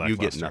 very very you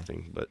get lackluster.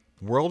 nothing. But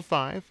World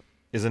 5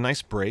 is a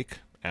nice break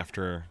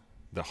after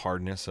the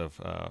hardness of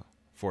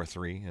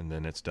 4-3 and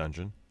then its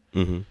dungeon.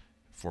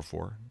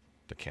 4-4,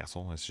 the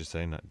castle, let's just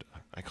say.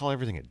 I call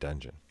everything a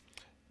dungeon.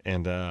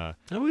 And I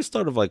always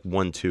thought of like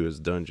 1-2 as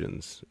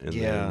dungeons. And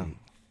yeah.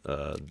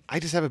 Then, I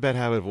just have a bad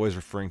habit of always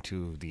referring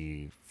to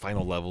the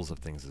final levels of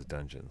things as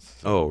dungeons.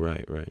 Oh,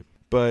 right.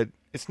 But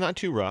it's not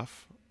too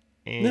rough.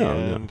 And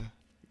No.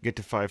 get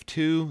to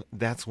 5-2,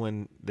 that's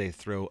when they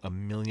throw a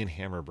million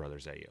Hammer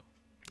Brothers at you.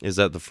 Is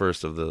that the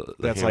first of the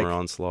That's Hammer like,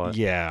 Onslaught?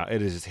 Yeah,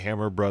 it is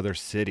Hammer Brother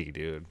City,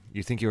 dude.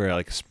 You think you were at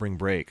like spring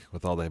break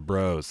with all the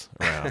bros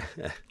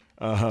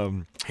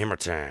around. Hammer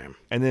time.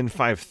 And then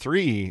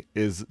 5-3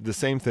 is the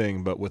same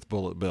thing, but with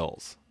bullet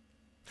bills.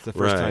 It's the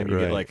first time you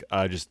get like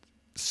just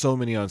so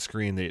many on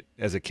screen that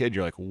as a kid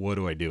you're like, what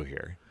do I do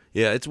here?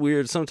 Yeah, it's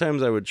weird.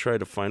 Sometimes I would try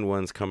to find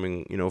ones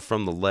coming,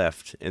 from the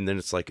left, and then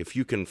it's like if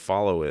you can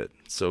follow it,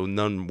 so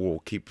none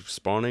will keep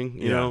spawning,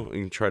 you know,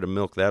 and try to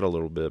milk that a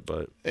little bit.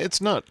 But it's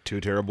not too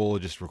terrible.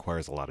 It just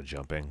requires a lot of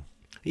jumping.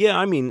 Yeah,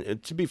 I mean,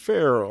 to be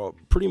fair,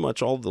 pretty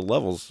much all the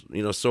levels,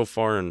 so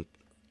far, and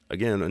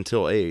again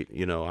until 8,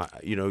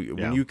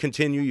 when you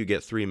continue, you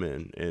get 3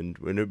 men, and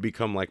when it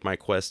become like my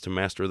quest to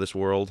master this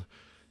world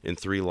in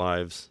 3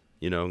 lives,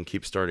 and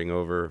keep starting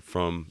over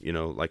from,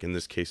 like in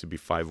this case it'd be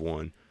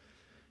 5-1.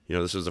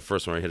 This was the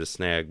first one I hit a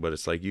snag, but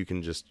it's like you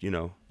can just,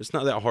 it's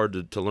not that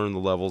hard to learn the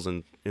levels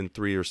in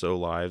 3 or so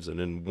lives, and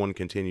then 1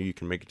 continue, you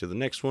can make it to the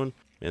next one,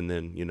 and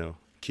then,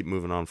 keep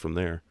moving on from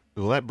there.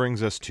 Well, that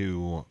brings us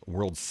to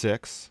World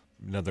 6,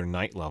 another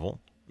night level.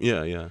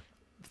 Yeah. I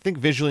think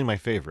visually my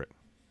favorite.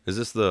 Is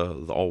this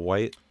the all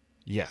white?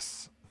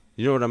 Yes.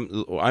 You know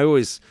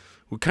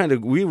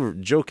what we were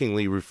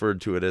jokingly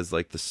referred to it as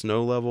like the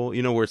snow level,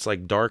 where it's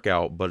like dark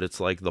out, but it's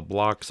like the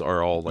blocks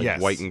are all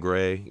like white and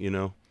gray,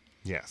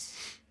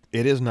 Yes.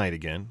 It is night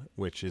again,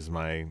 which is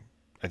I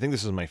think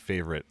this is my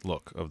favorite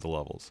look of the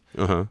levels.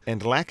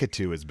 And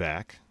Lakitu is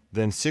back.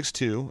 Then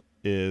 6-2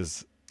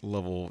 is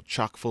level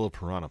chock full of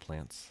piranha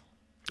plants.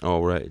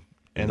 Oh, right.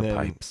 And the then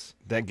pipes.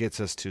 That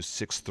gets us to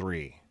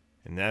 6-3.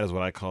 And that is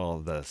what I call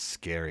the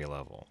scary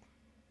level.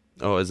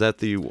 Oh, is that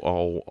the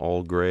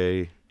all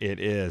gray? It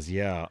is,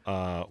 yeah.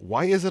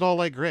 Why is it all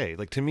like gray?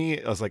 Like to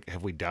me, I was like,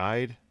 have we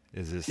died?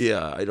 Is this?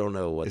 Yeah, I don't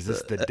know what. Is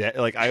this the dead?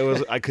 Like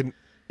I couldn't.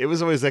 It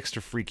was always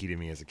extra freaky to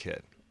me as a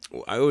kid.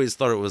 I always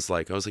thought it was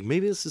like,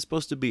 maybe this is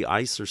supposed to be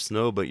ice or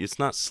snow, but it's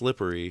not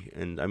slippery.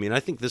 And I mean,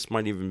 I think this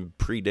might even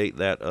predate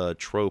that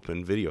trope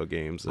in video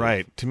games.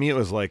 Right. To me, it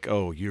was like,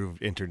 oh,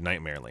 you've entered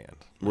Nightmare Land.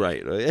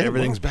 Right.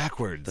 Everything's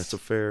backwards. That's a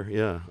fair,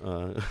 yeah.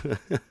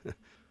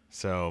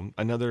 So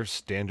another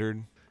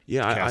standard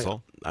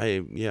castle.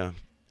 The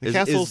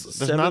castles,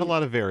 there's not a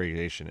lot of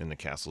variation in the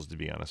castles, to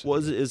be honest.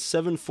 Is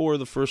 7-4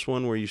 the first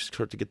one where you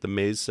start to get the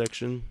maze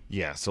section?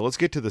 Yeah, so let's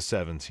get to the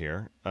 7s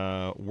here.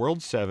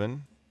 World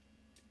 7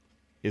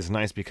 is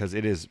nice because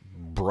it is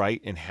bright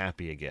and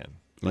happy again.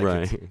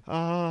 Right.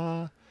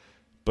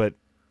 But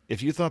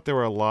if you thought there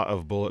were a lot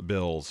of bullet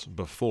bills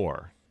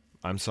before,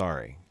 I'm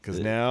sorry, because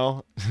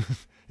now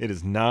it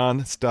is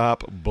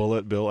non-stop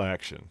bullet bill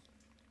action.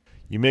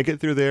 You make it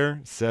through there,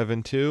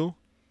 7-2,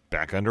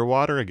 back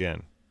underwater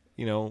again.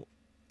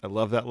 I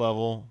love that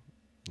level.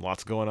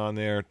 Lots going on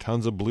there.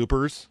 Tons of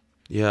bloopers.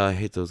 Yeah, I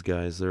hate those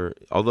guys.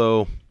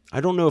 Although I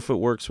don't know if it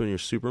works when you're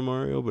Super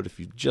Mario, but if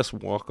you just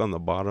walk on the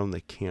bottom,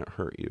 they can't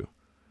hurt you.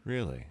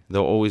 Really?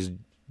 They'll always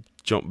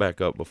jump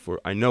back up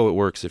before. I know it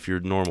works if you're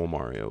normal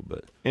Mario,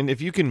 but and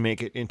if you can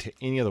make it into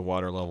any of the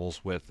water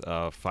levels with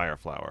Fire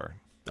Flower,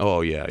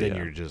 then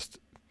you're just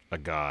a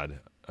god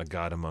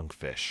among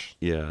fish.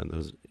 Yeah,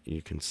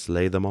 you can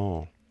slay them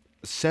all.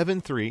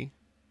 7-3,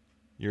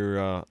 you're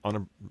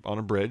on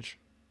a bridge.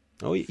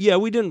 Oh yeah,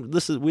 we didn't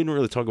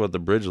really talk about the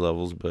bridge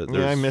levels, but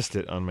I missed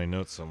it on my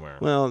notes somewhere.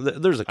 Well,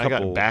 there's a couple. I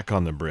got back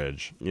on the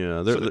bridge.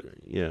 Yeah, there's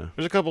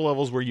a couple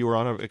levels where you were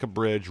on a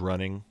bridge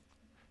running,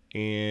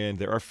 and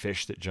there are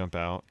fish that jump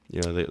out.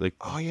 Yeah, they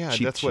oh yeah,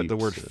 that's what the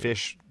word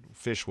fish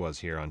was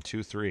here on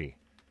 2-3.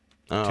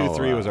 Oh,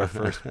 2-3 was our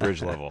first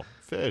bridge level.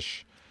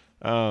 Fish.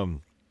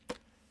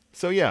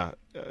 So yeah,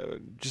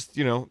 just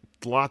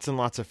lots and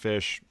lots of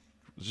fish,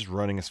 just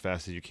running as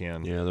fast as you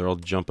can. Yeah, they're all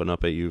jumping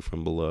up at you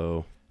from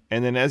below.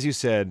 And then, as you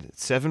said,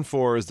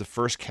 7-4 is the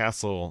first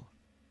castle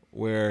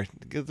where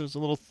there's a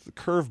little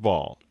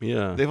curveball.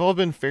 Yeah. They've all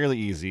been fairly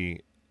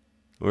easy.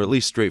 Or at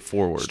least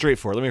straightforward.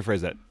 Straightforward. Let me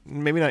phrase that.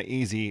 Maybe not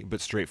easy,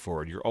 but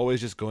straightforward. You're always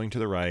just going to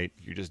the right.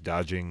 You're just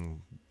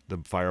dodging the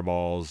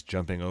fireballs,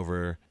 jumping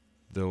over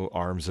the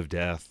arms of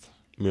death.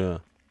 Yeah.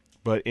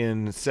 But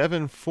in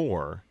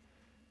 7-4,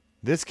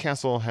 this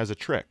castle has a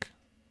trick.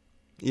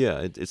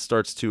 Yeah, it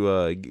starts to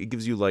it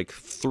gives you like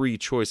three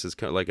choices,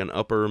 kind of like an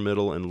upper,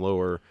 middle, and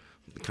lower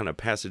kind of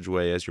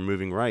passageway as you're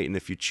moving right. And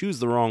if you choose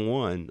the wrong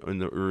one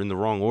or in the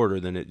wrong order,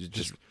 then it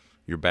just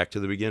you're back to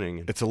the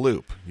beginning. It's a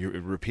loop.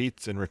 It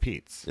repeats and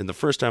repeats. And the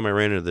first time I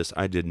ran into this,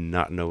 I did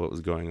not know what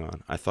was going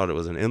on. I thought it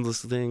was an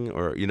endless thing,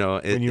 or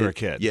when you were a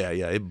kid. Yeah,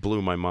 it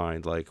blew my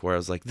mind. Like where I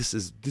was like,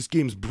 this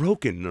game's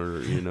broken,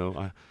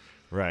 or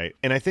Right.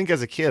 And I think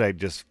as a kid, I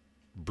just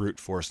brute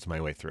forced my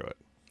way through it.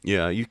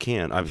 Yeah, you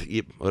can.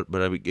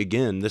 But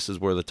again, this is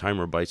where the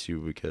timer bites you,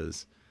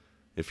 because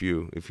if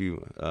you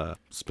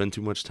spend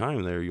too much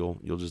time there, you'll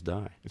just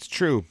die. It's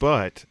true,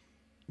 but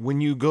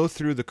when you go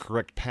through the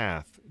correct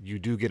path, you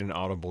do get an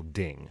audible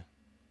ding.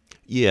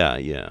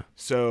 Yeah.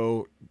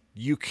 So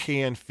you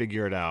can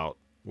figure it out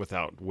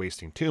without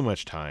wasting too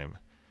much time.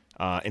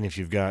 And if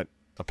you've got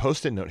a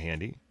Post-it note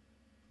handy,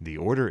 the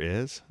order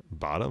is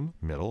bottom,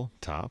 middle,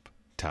 top,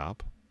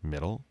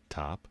 middle,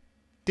 top,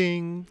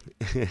 ding.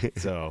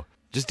 So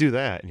just do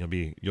that, and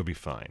you'll be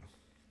fine.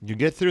 You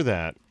get through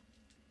that,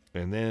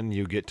 and then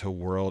you get to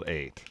World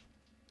 8.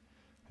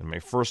 And my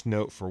first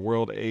note for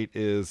World 8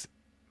 is,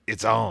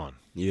 it's on.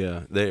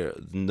 Yeah,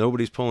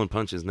 nobody's pulling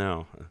punches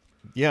now.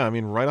 Yeah, I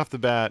mean, right off the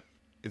bat,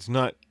 it's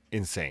not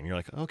insane. You're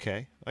like,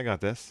 okay, I got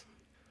this.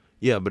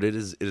 Yeah, but it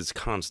is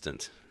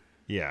constant.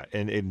 Yeah,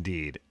 and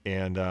indeed.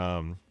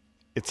 And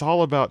it's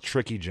all about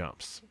tricky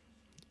jumps.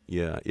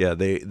 Yeah,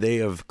 they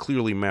have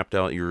clearly mapped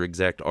out your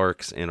exact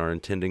arcs and are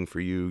intending for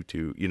you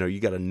to, you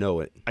got to know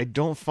it. I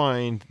don't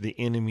find the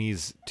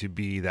enemies to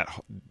be that,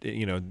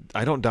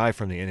 I don't die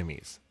from the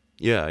enemies.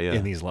 Yeah.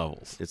 In these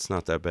levels. It's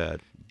not that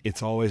bad.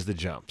 It's always the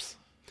jumps.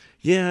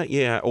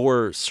 Yeah,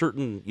 or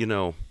certain,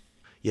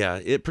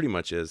 it pretty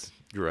much is.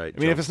 You're right. I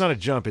mean, if it's not a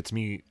jump, it's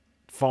me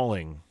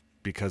falling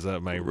because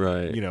of my,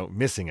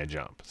 missing a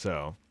jump.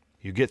 So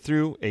you get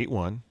through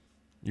 8-1,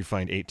 you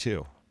find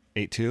 8-2.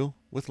 8-2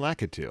 with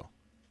Lakitu.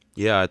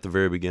 Yeah, at the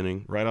very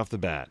beginning. Right off the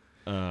bat.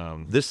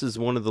 This is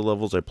one of the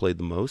levels I played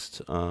the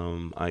most.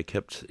 I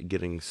kept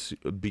getting,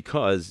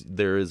 because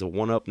there is a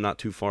 1-up not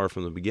too far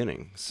from the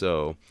beginning.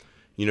 So,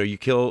 you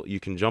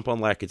can jump on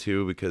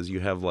Lakitu because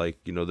you have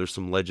there's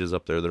some ledges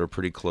up there that are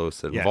pretty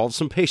close that involve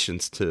some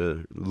patience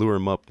to lure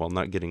him up while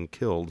not getting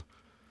killed.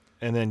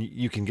 And then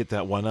you can get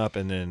that 1-up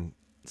and then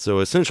so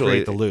essentially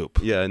create the loop.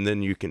 Yeah, and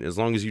then you can, as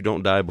long as you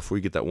don't die before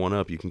you get that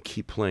 1-up, you can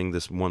keep playing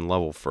this one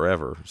level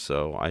forever.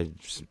 So I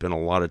spent a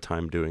lot of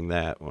time doing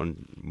that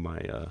on my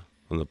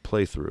on the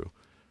playthrough.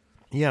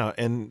 Yeah,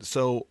 and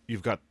so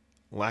you've got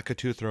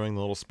Lakitu throwing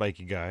the little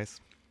spiky guys.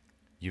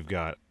 You've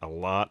got a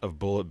lot of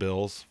bullet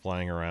bills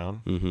flying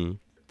around. Mm-hmm.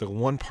 The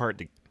one part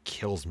that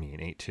kills me in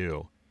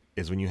 8-2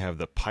 is when you have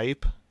the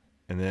pipe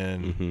and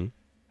then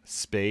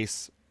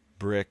space,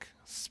 brick,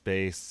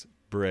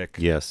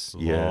 yes,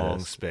 long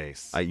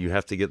space. You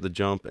have to get the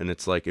jump, and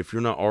it's like if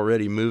you're not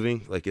already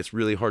moving, like it's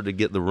really hard to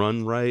get the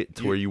run right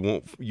to where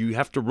you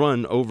have to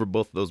run over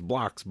both those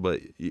blocks,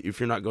 but if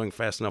you're not going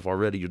fast enough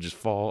already, you'll just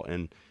fall.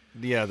 And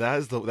yeah,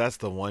 that's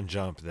the one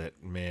jump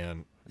that,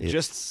 man, it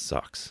just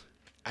sucks.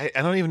 I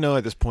don't even know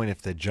at this point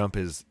if the jump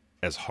is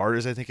as hard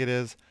as I think it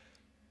is,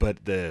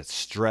 but the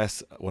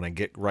stress when I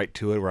get right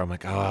to it where I'm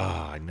like,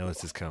 I know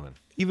this is coming.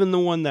 Even the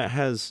one that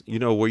has,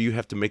 where you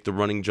have to make the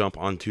running jump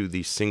onto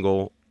the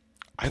single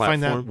platform. I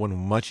find that one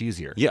much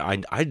easier. Yeah,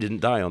 I didn't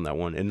die on that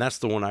one, and that's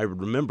the one I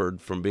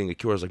remembered from being a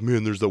kid. I was like,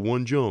 man, there's that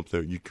one jump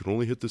that you can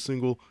only hit the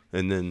single,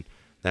 and then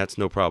that's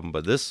no problem.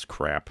 But this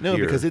crap No,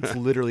 here, because it's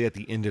literally at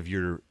the end of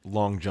your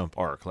long jump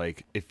arc.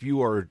 Like, if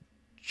you are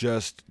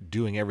just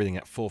doing everything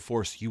at full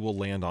force, you will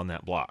land on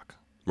that block.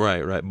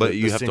 Right. But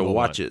you have to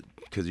watch it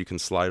because you can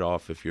slide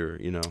off if you're,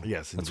 Yes,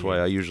 that's indeed. why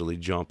I usually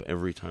jump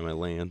every time I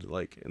land,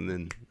 and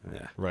then,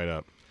 Right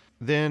up.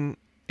 Then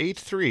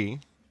 8-3,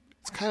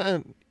 it's kind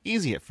of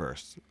easy at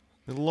first.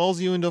 It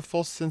lulls you into a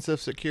false sense of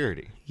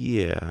security.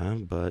 Yeah,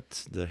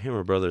 but the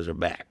Hammer Brothers are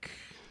back.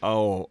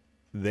 Oh,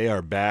 they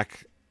are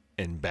back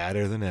and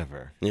badder than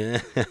ever.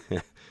 Yeah.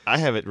 I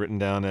have it written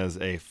down as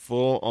a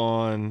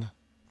full-on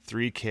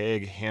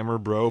 3-keg Hammer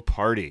Bro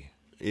party.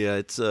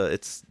 Yeah,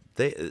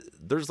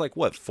 there's like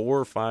what, 4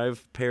 or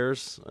 5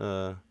 pairs?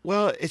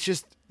 Well, it's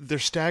just they're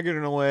staggered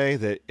in a way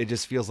that it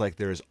just feels like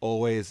there's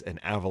always an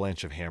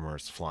avalanche of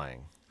hammers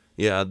flying.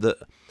 Yeah,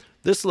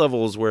 this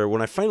level is where,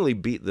 when I finally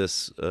beat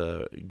this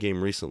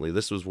game recently,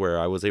 this was where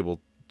I was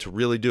able to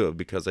really do it,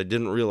 because I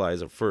didn't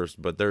realize at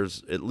first, but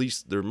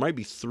there might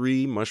be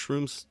 3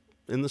 mushrooms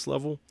in this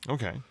level.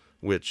 Okay.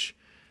 Which,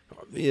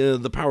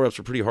 the power-ups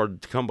are pretty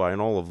hard to come by in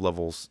all of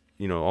levels,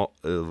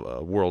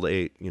 World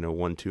 8,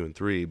 1, 2, and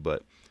 3,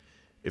 but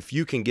if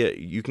you can get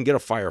a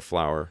fire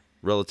flower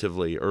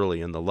relatively early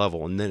in the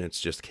level, and then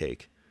it's just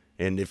cake.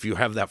 And if you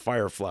have that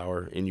fire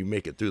flower and you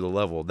make it through the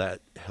level,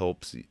 that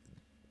helps,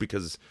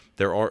 because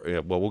there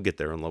are, we'll get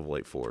there in level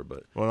 8-4,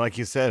 but. Well, like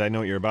you said, I know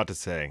what you're about to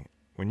say.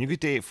 When you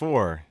get to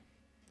 8-4,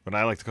 what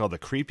I like to call the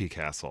creepy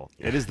castle,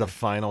 it is the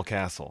final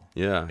castle.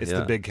 Yeah. It's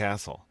the big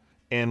castle.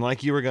 And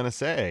like you were going to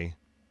say,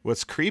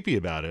 what's creepy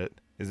about it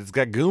is it's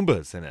got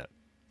Goombas in it.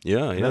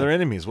 Yeah. And other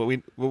enemies. What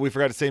we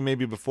forgot to say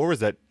maybe before is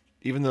that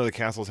even though the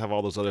castles have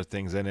all those other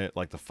things in it,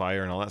 like the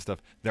fire and all that stuff,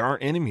 there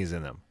aren't enemies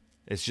in them.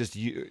 It's just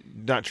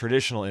not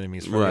traditional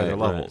enemies from the other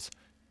levels,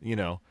 you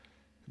know.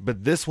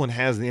 But this one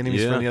has the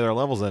enemies from the other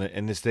levels in it,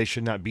 and they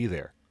should not be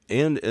there.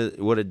 And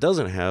what it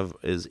doesn't have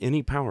is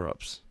any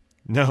power-ups.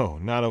 No,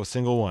 not a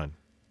single one.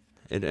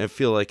 And I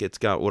feel like it's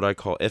got what I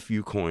call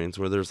FU coins,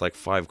 where there's like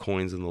 5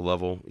 coins in the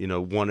level. You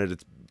know, one at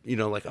its, you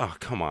know, like, oh,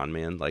 come on,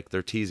 man. Like,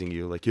 they're teasing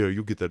you. Like, yeah,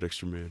 you'll get that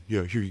extra man.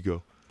 Yeah, here you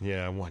go.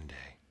 Yeah, one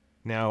day.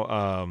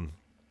 Now,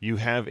 you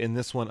have in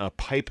this one a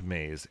pipe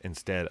maze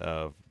instead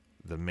of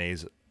the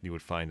maze you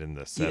would find in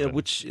the 7. Yeah,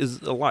 which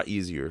is a lot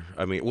easier.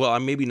 I mean, well,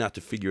 maybe not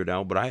to figure it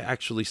out, but I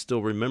actually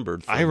still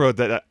remembered. I wrote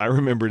that. I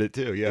remembered it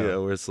too, yeah. Yeah,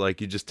 where it's like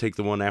you just take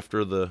the one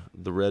after the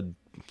red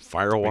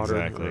fire water.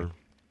 Exactly.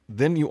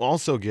 Then you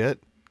also get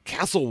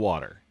castle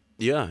water.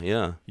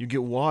 Yeah. You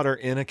get water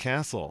in a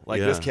castle. Like,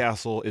 this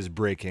castle is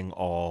breaking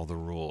all the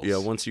rules. Yeah,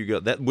 once you go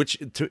that, which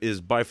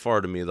is by far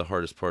to me the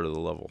hardest part of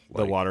the level.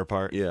 The water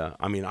part? Yeah.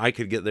 I mean, I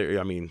could get there.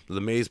 I mean, the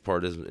maze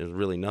part is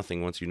really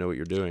nothing once you know what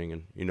you're doing.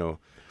 And, you know.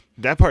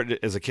 That part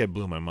as a kid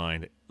blew my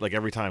mind. Like,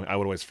 every time I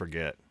would always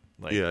forget.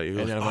 Like, yeah. And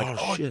then I'm like,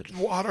 oh, shit.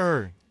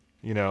 Water.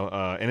 You know,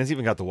 and it's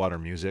even got the water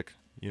music.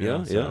 You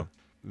know, yeah.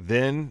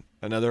 Then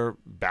another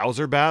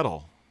Bowser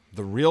battle.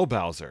 The real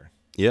Bowser.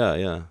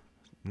 Yeah.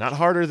 Not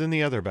harder than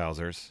the other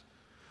Bowsers.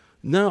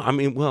 No, I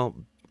mean, well,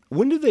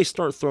 when did they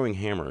start throwing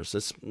hammers?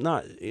 It's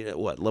not, you know,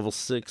 what, level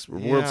 6,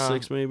 World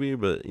 6 maybe?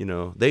 But, you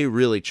know, they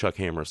really chuck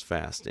hammers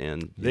fast.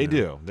 And They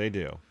do.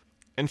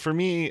 And for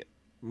me,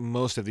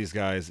 most of these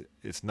guys,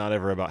 it's not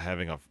ever about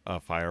having a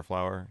fire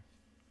flower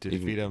to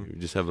defeat them.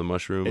 You just have the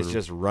mushroom. It's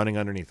just running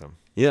underneath them.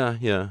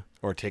 Yeah.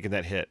 Or taking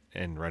that hit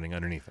and running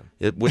underneath them.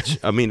 Which,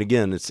 I mean,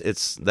 again,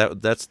 that's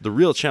the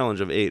real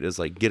challenge of 8 is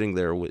like getting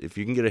there. If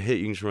you can get a hit,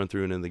 you can just run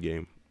through and end the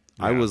game.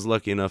 Yeah. I was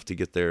lucky enough to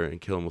get there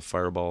and kill him with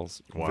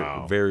fireballs.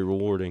 Wow. Very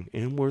rewarding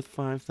and worth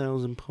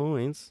 5,000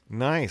 points.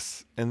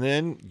 Nice. And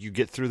then you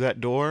get through that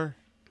door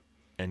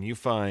and you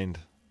find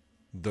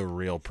the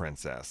real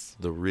princess.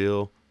 The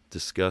real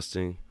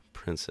disgusting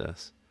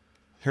princess.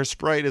 Her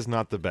sprite is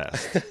not the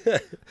best.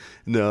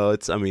 No,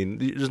 I mean,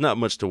 there's not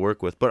much to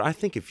work with. But I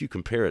think if you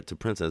compare it to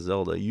Princess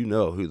Zelda, you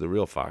know who the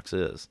real fox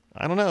is.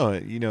 I don't know.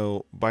 You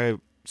know, by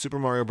Super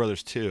Mario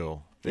Brothers 2,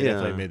 they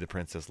definitely made the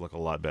princess look a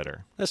lot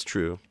better. That's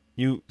true.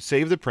 You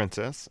save the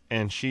princess,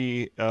 and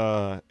she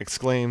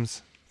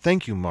exclaims,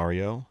 "Thank you,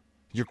 Mario.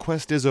 Your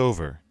quest is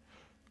over.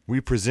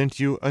 We present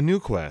you a new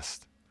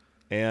quest.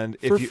 And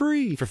for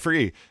free. For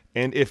free.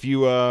 And if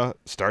you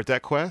start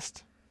that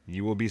quest,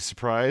 you will be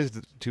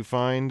surprised to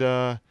find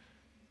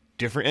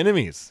different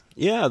enemies."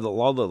 Yeah,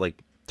 all the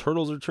like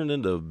turtles are turned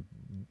into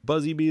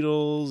buzzy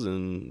beetles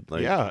and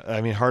like. Yeah,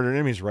 I mean harder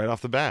enemies right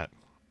off the bat.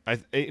 I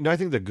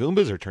think the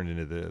Goombas are turned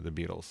into the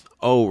beetles.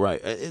 Oh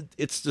right,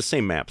 it's the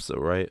same maps though,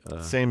 right?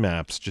 Same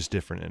maps, just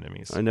different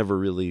enemies. I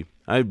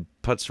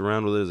putzed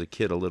around with it as a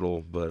kid a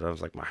little, but I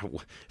was like,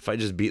 if I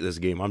just beat this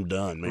game, I'm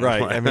done, man.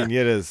 Right. I mean,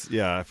 it is.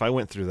 Yeah. If I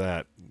went through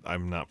that,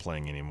 I'm not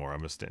playing anymore.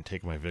 I'm just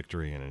take my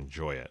victory and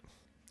enjoy it.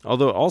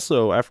 Although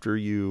also after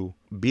you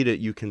beat it,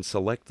 you can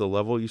select the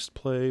level you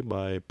play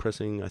by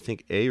pressing, I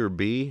think, A or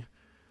B.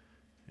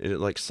 And it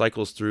like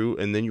cycles through,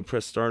 and then you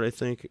press start, I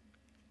think,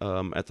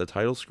 at the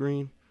title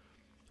screen.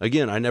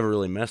 Again, I never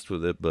really messed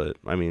with it, but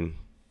I mean,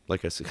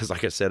 like I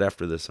said,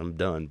 after this, I'm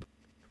done.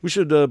 We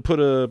should put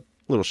a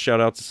little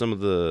shout out to some of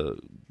the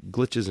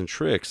glitches and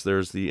tricks.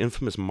 There's the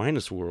infamous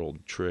minus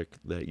world trick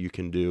that you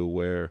can do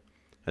where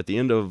at the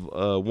end of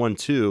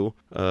 1-2,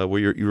 where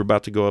you're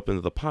about to go up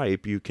into the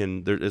pipe,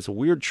 it's a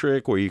weird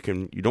trick where you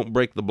don't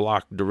break the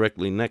block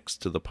directly next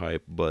to the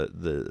pipe,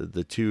 but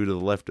the 2 to the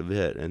left of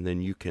it, and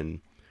then you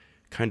can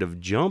kind of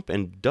jump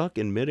and duck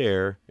in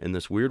midair in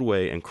this weird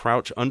way and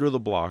crouch under the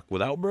block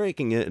without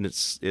breaking it, and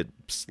it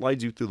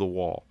slides you through the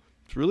wall.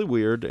 It's really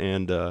weird,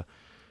 and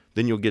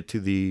then you'll get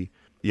to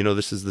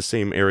this is the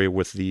same area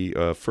with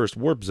the first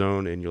warp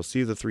zone, and you'll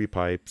see the 3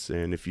 pipes,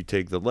 and if you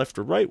take the left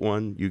or right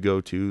one, you go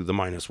to the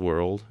minus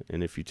world,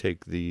 and if you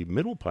take the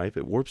middle pipe,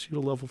 it warps you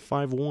to level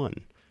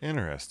 5-1.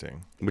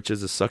 Interesting. Which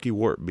is a sucky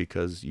warp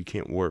because you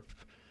can't warp.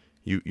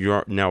 You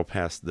are now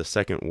past the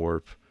second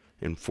warp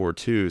in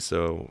 4-2,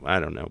 so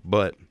I don't know.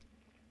 But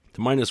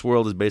the minus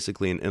world is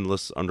basically an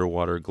endless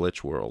underwater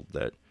glitch world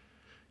that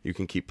you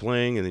can keep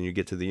playing, and then you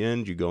get to the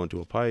end, you go into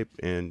a pipe,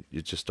 and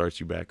it just starts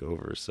you back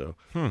over. So,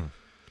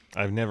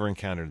 I've never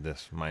encountered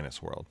this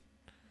minus world.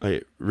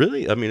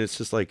 Really? I mean, it's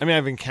just like... I mean,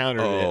 I've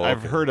encountered it.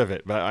 I've heard of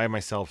it, but I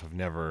myself have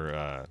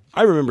never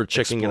I remember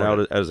checking it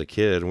out as a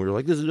kid, and we were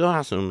like, this is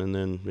awesome, and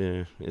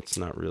then it's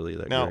not really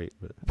that great.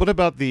 But. What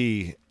about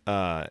the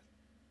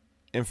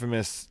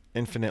infamous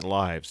Infinite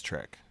Lives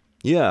trick?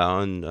 Yeah,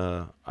 on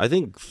I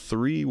think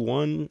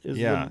 3-1 is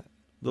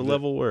the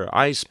level where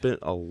I spent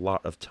a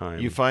lot of time.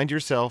 You find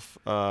yourself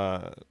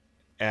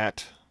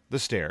at the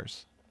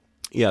stairs.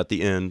 Yeah, at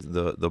the end,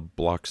 the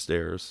block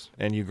stairs.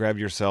 And you grab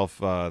yourself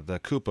the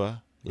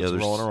Koopa It's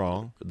rolling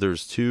along.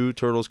 There's 2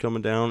 turtles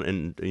coming down,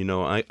 and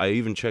I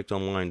even checked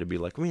online to be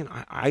like, man,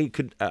 I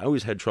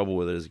always had trouble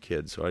with it as a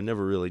kid, so I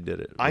never really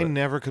did it. I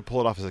never could pull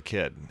it off as a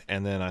kid,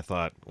 and then I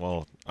thought,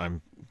 well,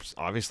 I'm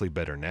obviously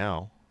better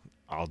now.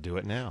 I'll do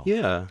it now.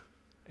 Yeah.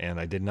 And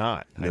I did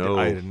not. No.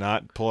 I did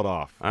not pull it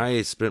off.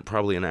 I spent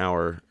probably an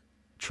hour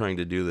trying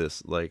to do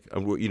this. Like,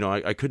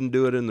 I couldn't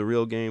do it in the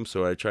real game,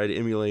 so I tried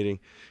emulating,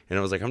 and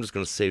I was like, I'm just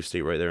going to save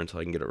state right there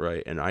until I can get it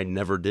right, and I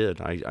never did.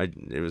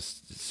 It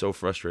was so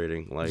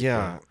frustrating. Like,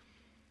 yeah,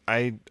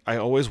 I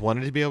always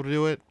wanted to be able to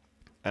do it,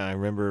 and I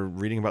remember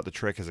reading about the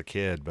trick as a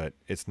kid, but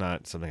it's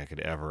not something I could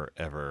ever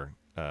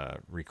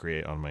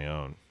recreate on my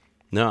own.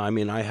 No, I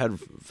mean, I had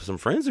some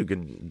friends who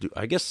could do,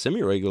 I guess,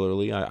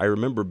 semi-regularly. I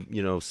remember,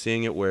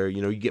 seeing it where,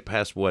 you get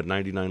past,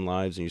 99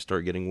 lives and you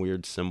start getting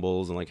weird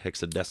symbols and, like,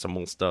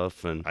 hexadecimal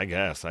stuff. And I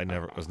guess. I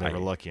was never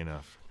lucky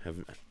enough.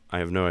 I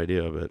have no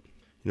idea, but,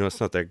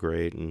 it's not that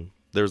great. And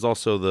there's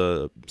also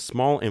the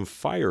small and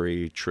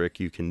fiery trick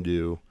you can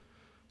do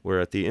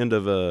where at the end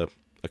of a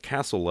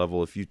castle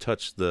level, if you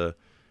touch the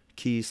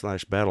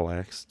key/battle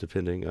axe,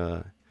 depending,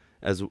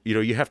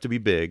 you have to be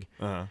big.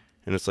 Uh-huh.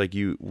 And it's like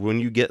when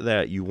you get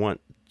that, you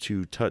want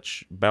to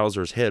touch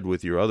Bowser's head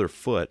with your other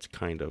foot,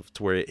 kind of,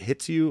 to where it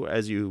hits you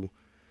as you...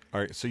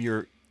 All right, so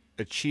you're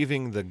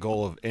achieving the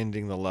goal of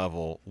ending the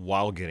level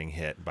while getting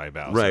hit by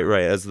Bowser.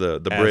 Right, as the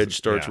bridge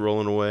starts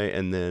rolling away,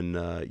 and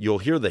then you'll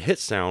hear the hit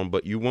sound,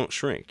 but you won't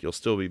shrink. You'll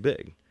still be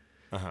big.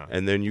 Uh-huh.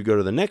 And then you go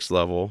to the next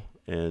level,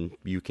 and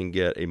you can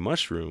get a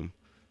mushroom,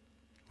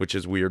 which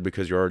is weird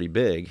because you're already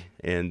big.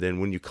 And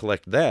then when you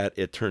collect that,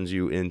 it turns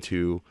you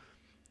into...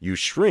 You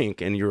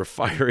shrink and you're a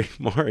fiery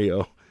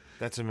Mario.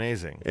 That's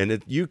amazing. And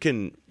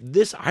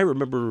I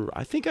remember,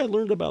 I think I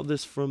learned about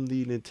this from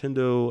the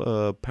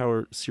Nintendo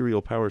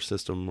Serial Power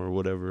System or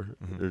whatever.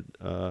 Mm-hmm.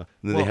 And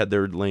then they had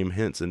their lame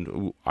hints.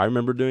 And I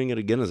remember doing it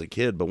again as a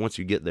kid, but once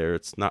you get there,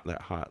 it's not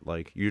that hot.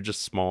 Like, you're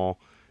just small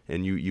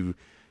and you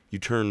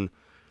turn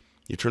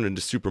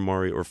into Super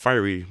Mario or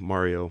Fiery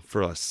Mario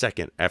for a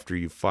second after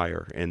you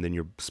fire, and then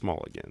you're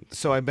small again.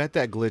 So I bet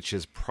that glitch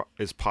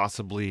is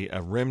possibly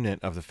a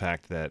remnant of the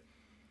fact that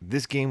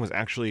this game was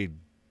actually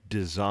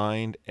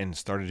designed and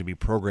started to be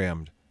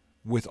programmed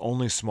with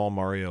only small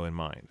Mario in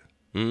mind.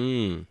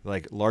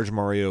 Like, large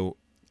Mario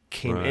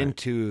came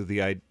into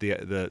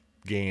the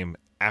game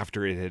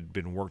after it had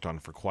been worked on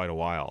for quite a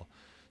while.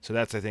 So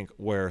that's, I think,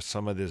 where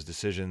some of those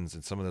decisions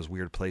and some of those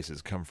weird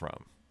places come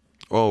from.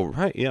 Oh,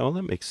 right. Yeah, well,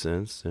 that makes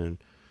sense. And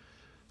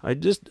I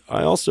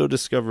also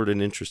discovered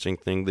an interesting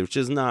thing, which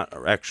is not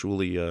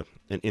actually an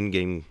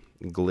in-game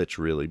glitch,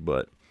 really,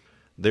 but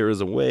there is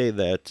a way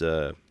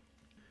that...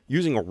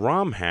 using a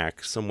ROM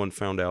hack, someone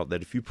found out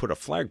that if you put a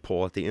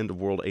flagpole at the end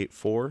of World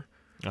 8-4,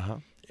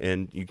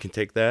 and you can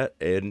take that,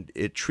 and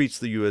it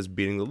treats you as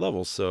beating the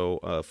level.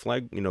 So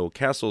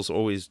castles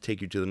always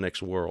take you to the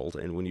next world,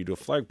 and when you do a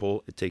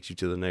flagpole, it takes you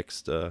to the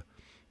next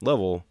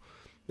level.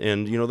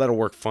 And, that'll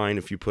work fine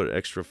if you put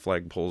extra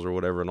flagpoles or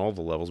whatever in all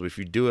the levels. But if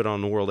you do it on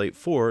the World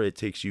 8-4, it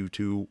takes you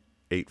to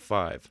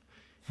 8-5,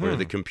 where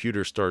the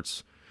computer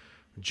starts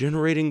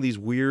generating these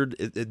weird...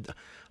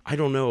 I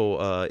don't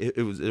know.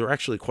 They're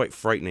actually quite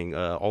frightening.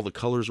 All the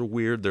colors are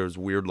weird. There's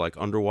weird, like,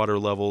 underwater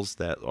levels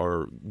that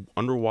are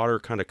underwater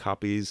kind of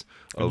copies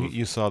of...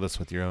 You saw this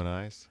with your own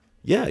eyes?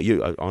 Yeah,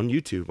 on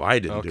YouTube. I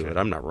didn't do it.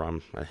 I'm not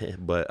wrong.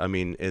 But, I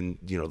mean, and,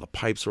 the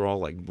pipes are all,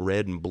 like,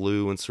 red and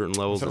blue in certain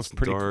levels. It's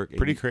dark.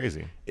 Pretty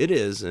crazy. It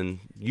is, and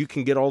you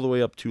can get all the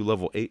way up to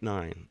level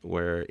 8-9,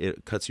 where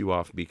it cuts you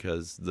off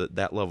because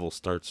that level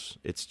starts...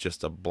 It's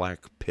just a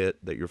black pit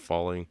that you're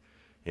falling...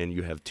 And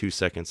you have 2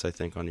 seconds, I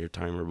think, on your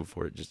timer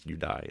before you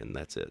die, and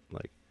that's it.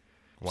 Like,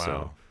 wow.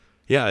 So,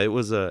 yeah, it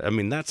was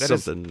that's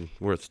something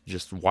worth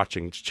just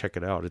watching. Check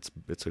it out. It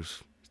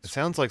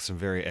sounds like some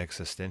very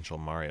existential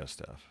Mario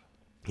stuff.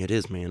 It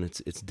is, man.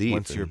 It's deep.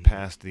 Once you're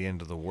past the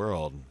end of the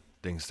world,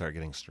 things start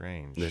getting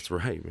strange. That's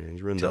right, man.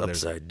 You're in the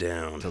upside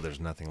down until there's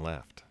nothing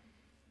left.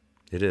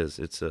 It is.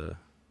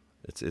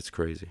 It's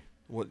crazy.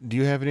 Do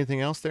you have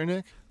anything else there,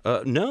 Nick?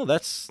 No,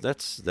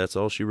 that's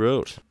all she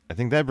wrote. I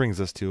think that brings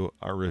us to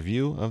our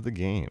review of the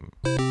game.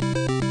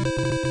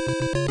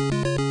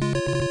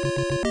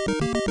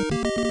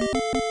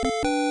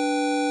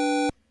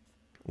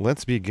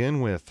 Let's begin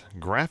with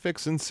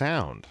graphics and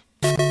sound.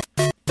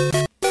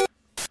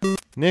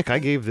 Nick, I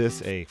gave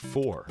this a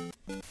 4.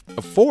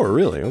 A 4,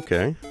 really?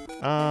 Okay.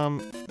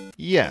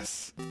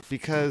 Yes,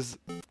 because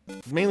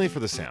mainly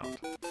for the sound.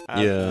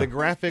 The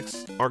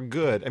graphics are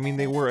good. I mean,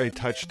 they were a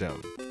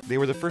touchstone. They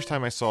were the first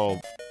time I saw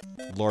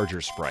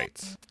larger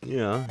sprites.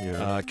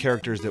 Yeah.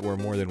 Characters that were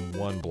more than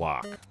one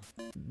block.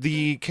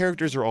 The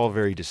characters are all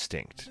very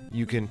distinct.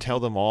 You can tell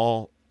them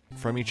all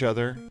from each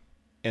other,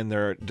 and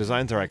their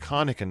designs are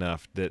iconic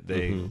enough that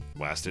they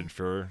lasted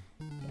for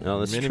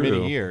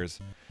many years.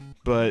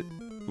 But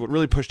what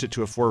really pushed it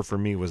to a 4 for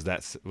me was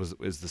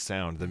the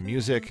sound. The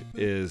music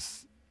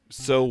is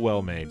so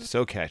well made,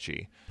 so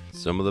catchy.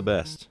 Some of the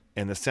best.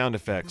 And the sound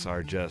effects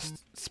are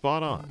just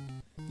spot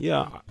on.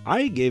 Yeah,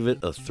 I gave it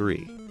a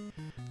 3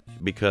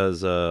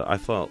 because I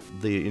thought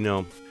the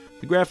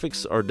The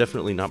graphics are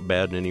definitely not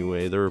bad in any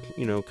way. They're,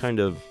 kind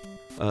of,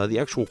 the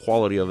actual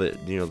quality of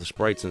it, the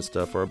sprites and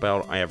stuff are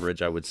about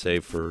average, I would say,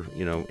 for,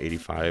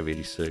 85,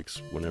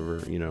 86, whenever,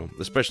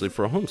 especially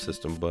for a home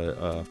system.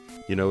 But,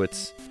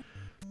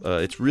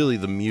 it's really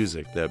the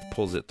music that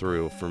pulls it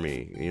through for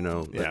me,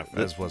 Yeah,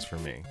 as was for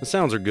me. The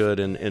sounds are good,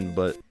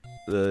 but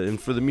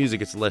for the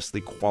music, it's less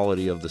the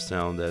quality of the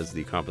sound as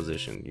the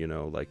composition,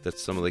 like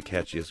that's some of the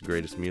catchiest,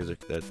 greatest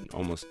music that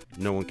almost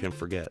no one can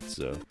forget,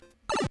 so.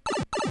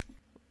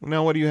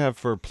 Now, what do you have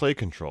for play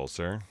control,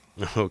 sir?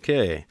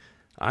 Okay,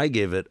 I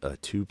gave it a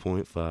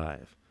 2.5.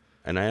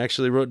 And I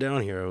actually wrote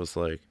down here, I was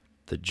like,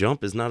 the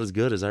jump is not as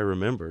good as I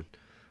remembered.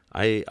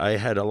 I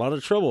had a lot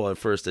of trouble at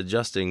first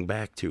adjusting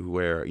back to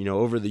where,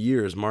 over the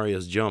years,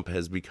 Mario's jump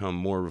has become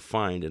more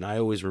refined. And I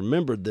always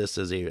remembered this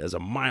as a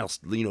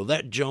milestone,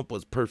 that jump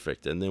was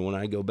perfect. And then when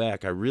I go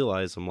back, I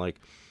realize I'm like,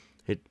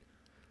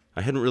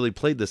 I hadn't really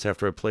played this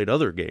after I played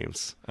other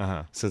games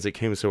since it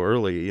came so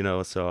early,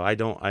 so I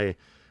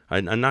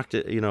knocked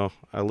it,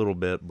 a little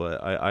bit,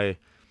 but I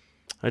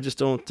just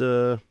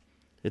don't,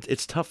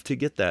 it's tough to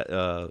get that,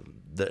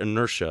 the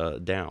inertia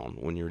down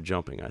when you're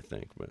jumping, I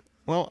think. But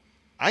well,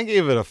 I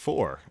gave it a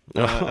 4,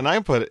 and I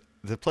put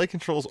the play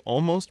control's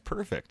almost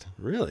perfect.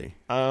 Really?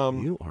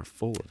 You are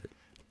full of it.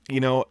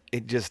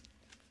 It just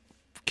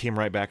came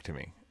right back to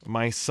me.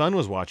 My son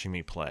was watching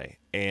me play,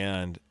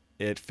 and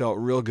it felt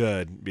real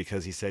good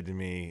because he said to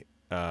me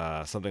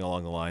something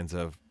along the lines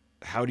of,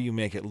 how do you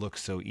make it look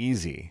so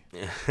easy?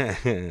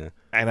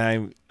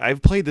 And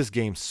I've played this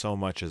game so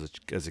much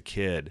as a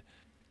kid.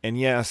 And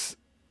yes,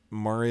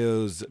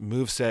 Mario's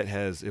moveset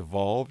has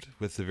evolved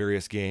with the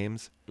various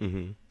games.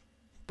 Mm-hmm.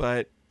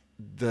 But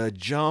the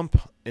jump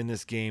in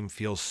this game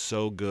feels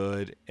so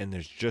good, and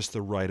there's just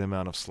the right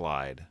amount of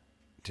slide.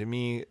 To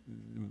me,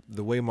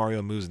 the way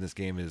Mario moves in this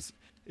game is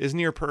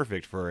near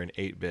perfect for an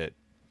 8-bit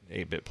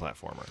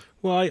platformer.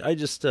 Well, I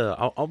just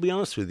I'll be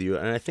honest with you,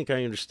 and I think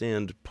I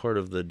understand part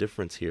of the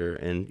difference here,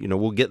 and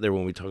we'll get there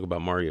when we talk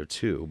about Mario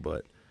 2,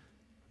 but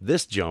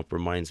this jump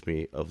reminds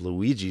me of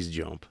Luigi's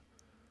jump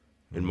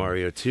in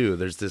Mario 2.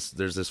 There's this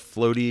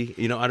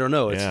floaty, I don't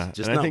know, it's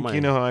just and not I think my...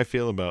 you know how I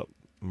feel about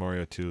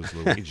Mario 2's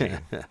Luigi.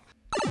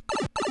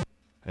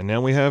 And now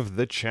we have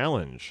the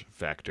challenge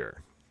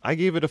factor. I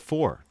gave it a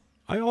 4.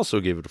 I also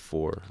gave it a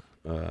 4.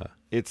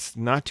 It's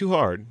not too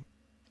hard.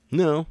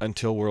 No.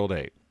 Until World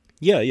 8.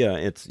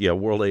 Yeah,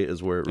 World 8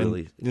 is where it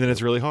really... And then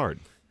it's really hard.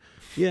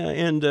 Yeah,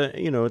 and,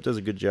 it does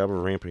a good job of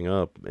ramping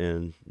up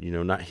and,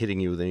 not hitting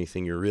you with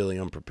anything you're really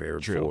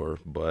unprepared for.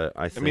 But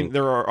I think...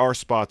 there are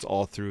spots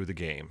all through the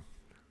game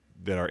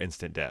that are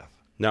instant death.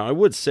 Now, I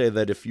would say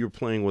that if you're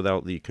playing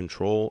without the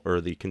control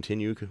or the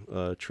continue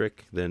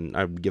trick, then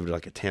I would give it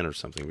like a 10 or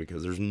something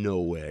because there's no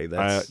way.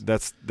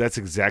 That's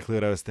exactly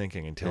what I was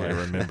thinking until I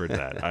remembered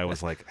that. I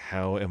was like,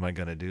 how am I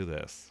going to do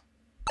this?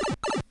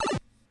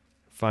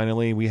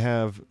 Finally, we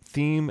have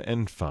theme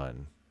and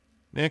fun.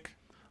 Nick?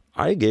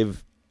 I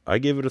gave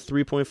it a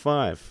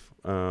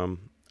 3.5.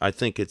 I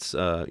think it's,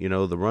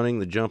 the running,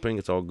 the jumping,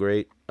 it's all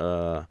great.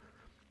 My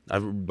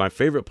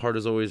favorite part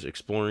is always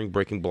exploring,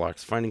 breaking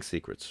blocks, finding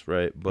secrets,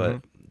 right?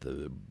 But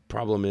the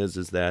problem is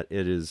that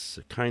it is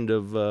kind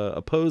of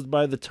opposed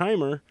by the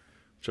timer,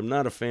 which I'm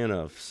not a fan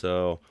of.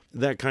 So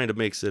that kind of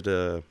makes it,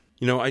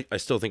 I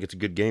still think it's a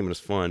good game and it's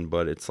fun,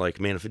 but it's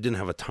like, man, if it didn't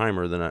have a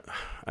timer, then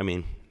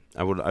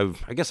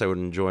I guess I would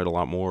enjoy it a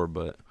lot more,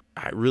 but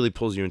it really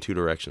pulls you in two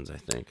directions, I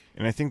think.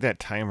 And I think that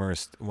timer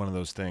is one of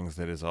those things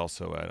that is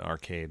also an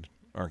arcade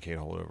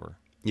holdover.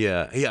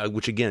 Yeah,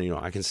 which again,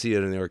 I can see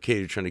it in the arcade.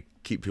 You're trying to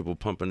keep people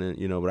pumping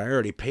in, but I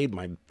already paid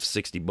my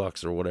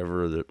 $60 or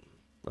whatever that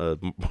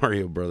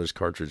Mario Brothers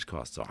cartridge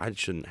cost, so I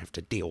shouldn't have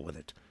to deal with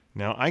it.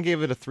 Now, I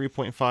gave it a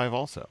 3.5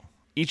 also.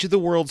 Each of the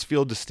worlds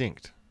feel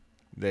distinct.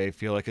 They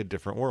feel like a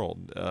different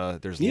world.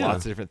 There's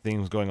lots of different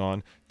things going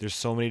on. There's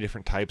so many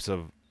different types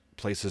of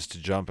places to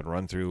jump and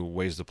run through,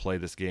 ways to play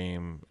this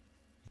game.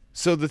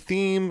 So the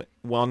theme,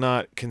 while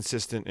not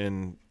consistent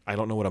in, I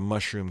don't know what a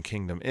Mushroom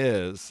Kingdom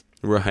is,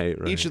 right.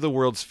 Each of the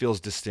worlds feels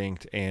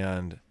distinct,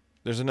 and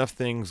there's enough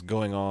things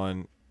going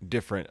on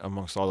different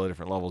amongst all the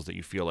different levels that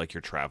you feel like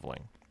you're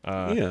traveling.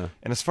 And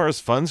as far as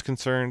fun's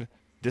concerned,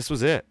 this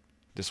was it.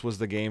 This was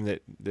the game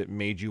that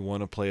made you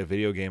want to play a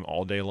video game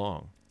all day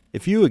long.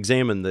 If you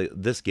examine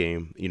this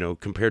game,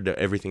 compared to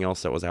everything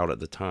else that was out at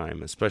the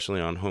time, especially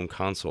on home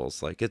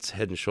consoles, like it's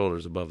head and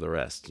shoulders above the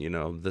rest.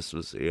 This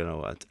was,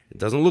 it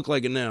doesn't look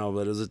like it now,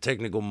 but it was a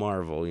technical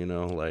marvel,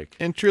 like.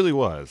 And truly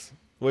was,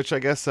 which I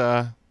guess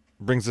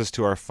brings us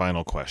to our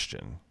final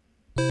question.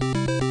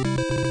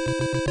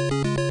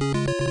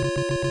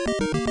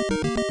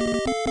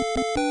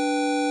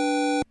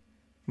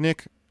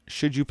 Nick,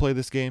 should you play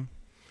this game?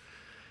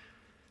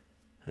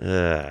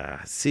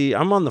 See,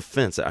 I'm on the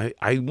fence.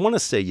 I want to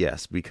say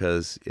yes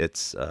because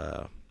it's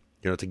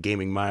it's a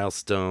gaming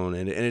milestone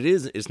and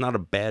it's not a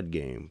bad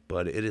game,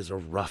 but it is a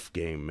rough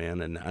game, man.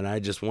 And I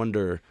just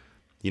wonder,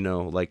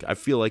 I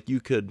feel like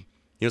you could,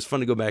 it's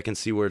fun to go back and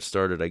see where it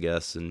started, I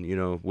guess. And,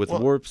 with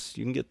warps,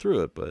 you can get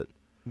through it, but.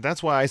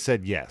 That's why I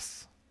said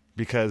yes,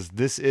 because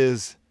this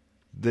is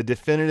the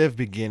definitive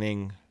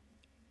beginning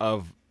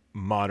of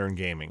modern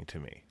gaming to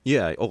me.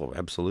 Yeah. Oh,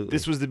 absolutely.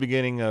 This was the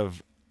beginning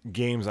of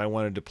games I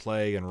wanted to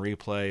play and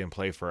replay and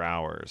play for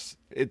hours.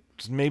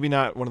 It's maybe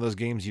not one of those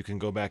games you can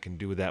go back and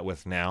do that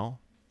with now,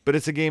 but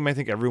it's a game I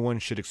think everyone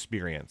should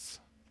experience.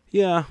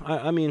 Yeah,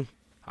 I mean,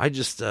 I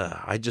just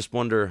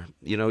wonder,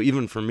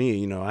 even for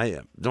me,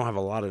 I don't have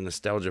a lot of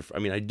nostalgia. I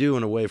mean, I do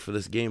in a way for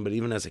this game, but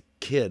even as a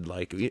kid,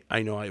 like,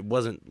 I know I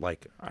wasn't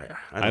like,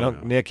 I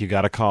don't know. Nick, you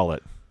got to call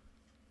it.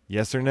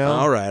 Yes or no?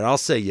 All right, I'll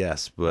say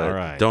yes, but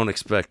right. Don't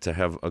expect to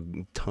have a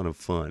ton of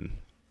fun.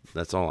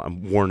 That's all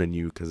I'm warning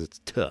you, because it's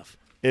tough.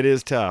 It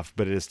is tough,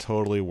 but it is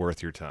totally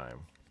worth your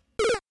time.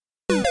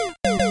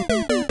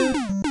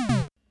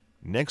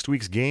 Next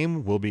week's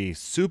game will be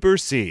Super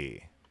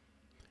C.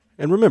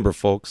 And remember,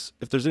 folks,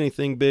 if there's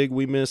anything big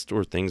we missed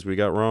or things we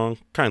got wrong,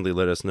 kindly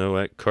let us know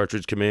at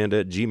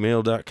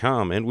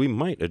cartridgecommand@gmail.com, and we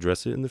might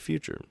address it in the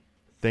future.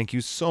 Thank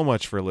you so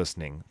much for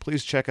listening.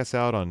 Please check us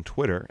out on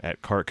Twitter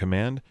at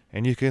CartCommand,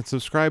 and you can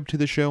subscribe to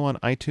the show on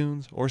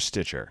iTunes or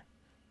Stitcher.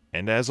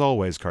 And as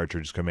always,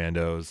 Cartridge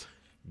Commandos,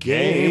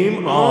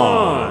 game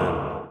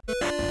on!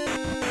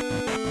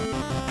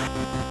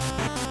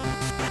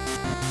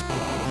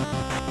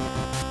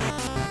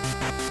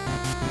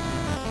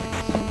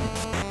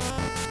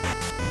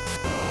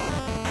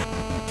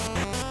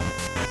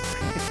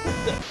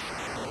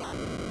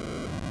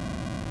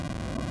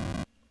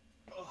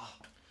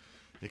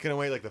 You couldn't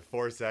wait like the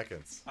 4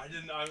 seconds. I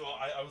didn't. I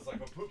was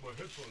like, I put my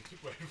headphones,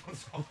 took my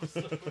headphones off.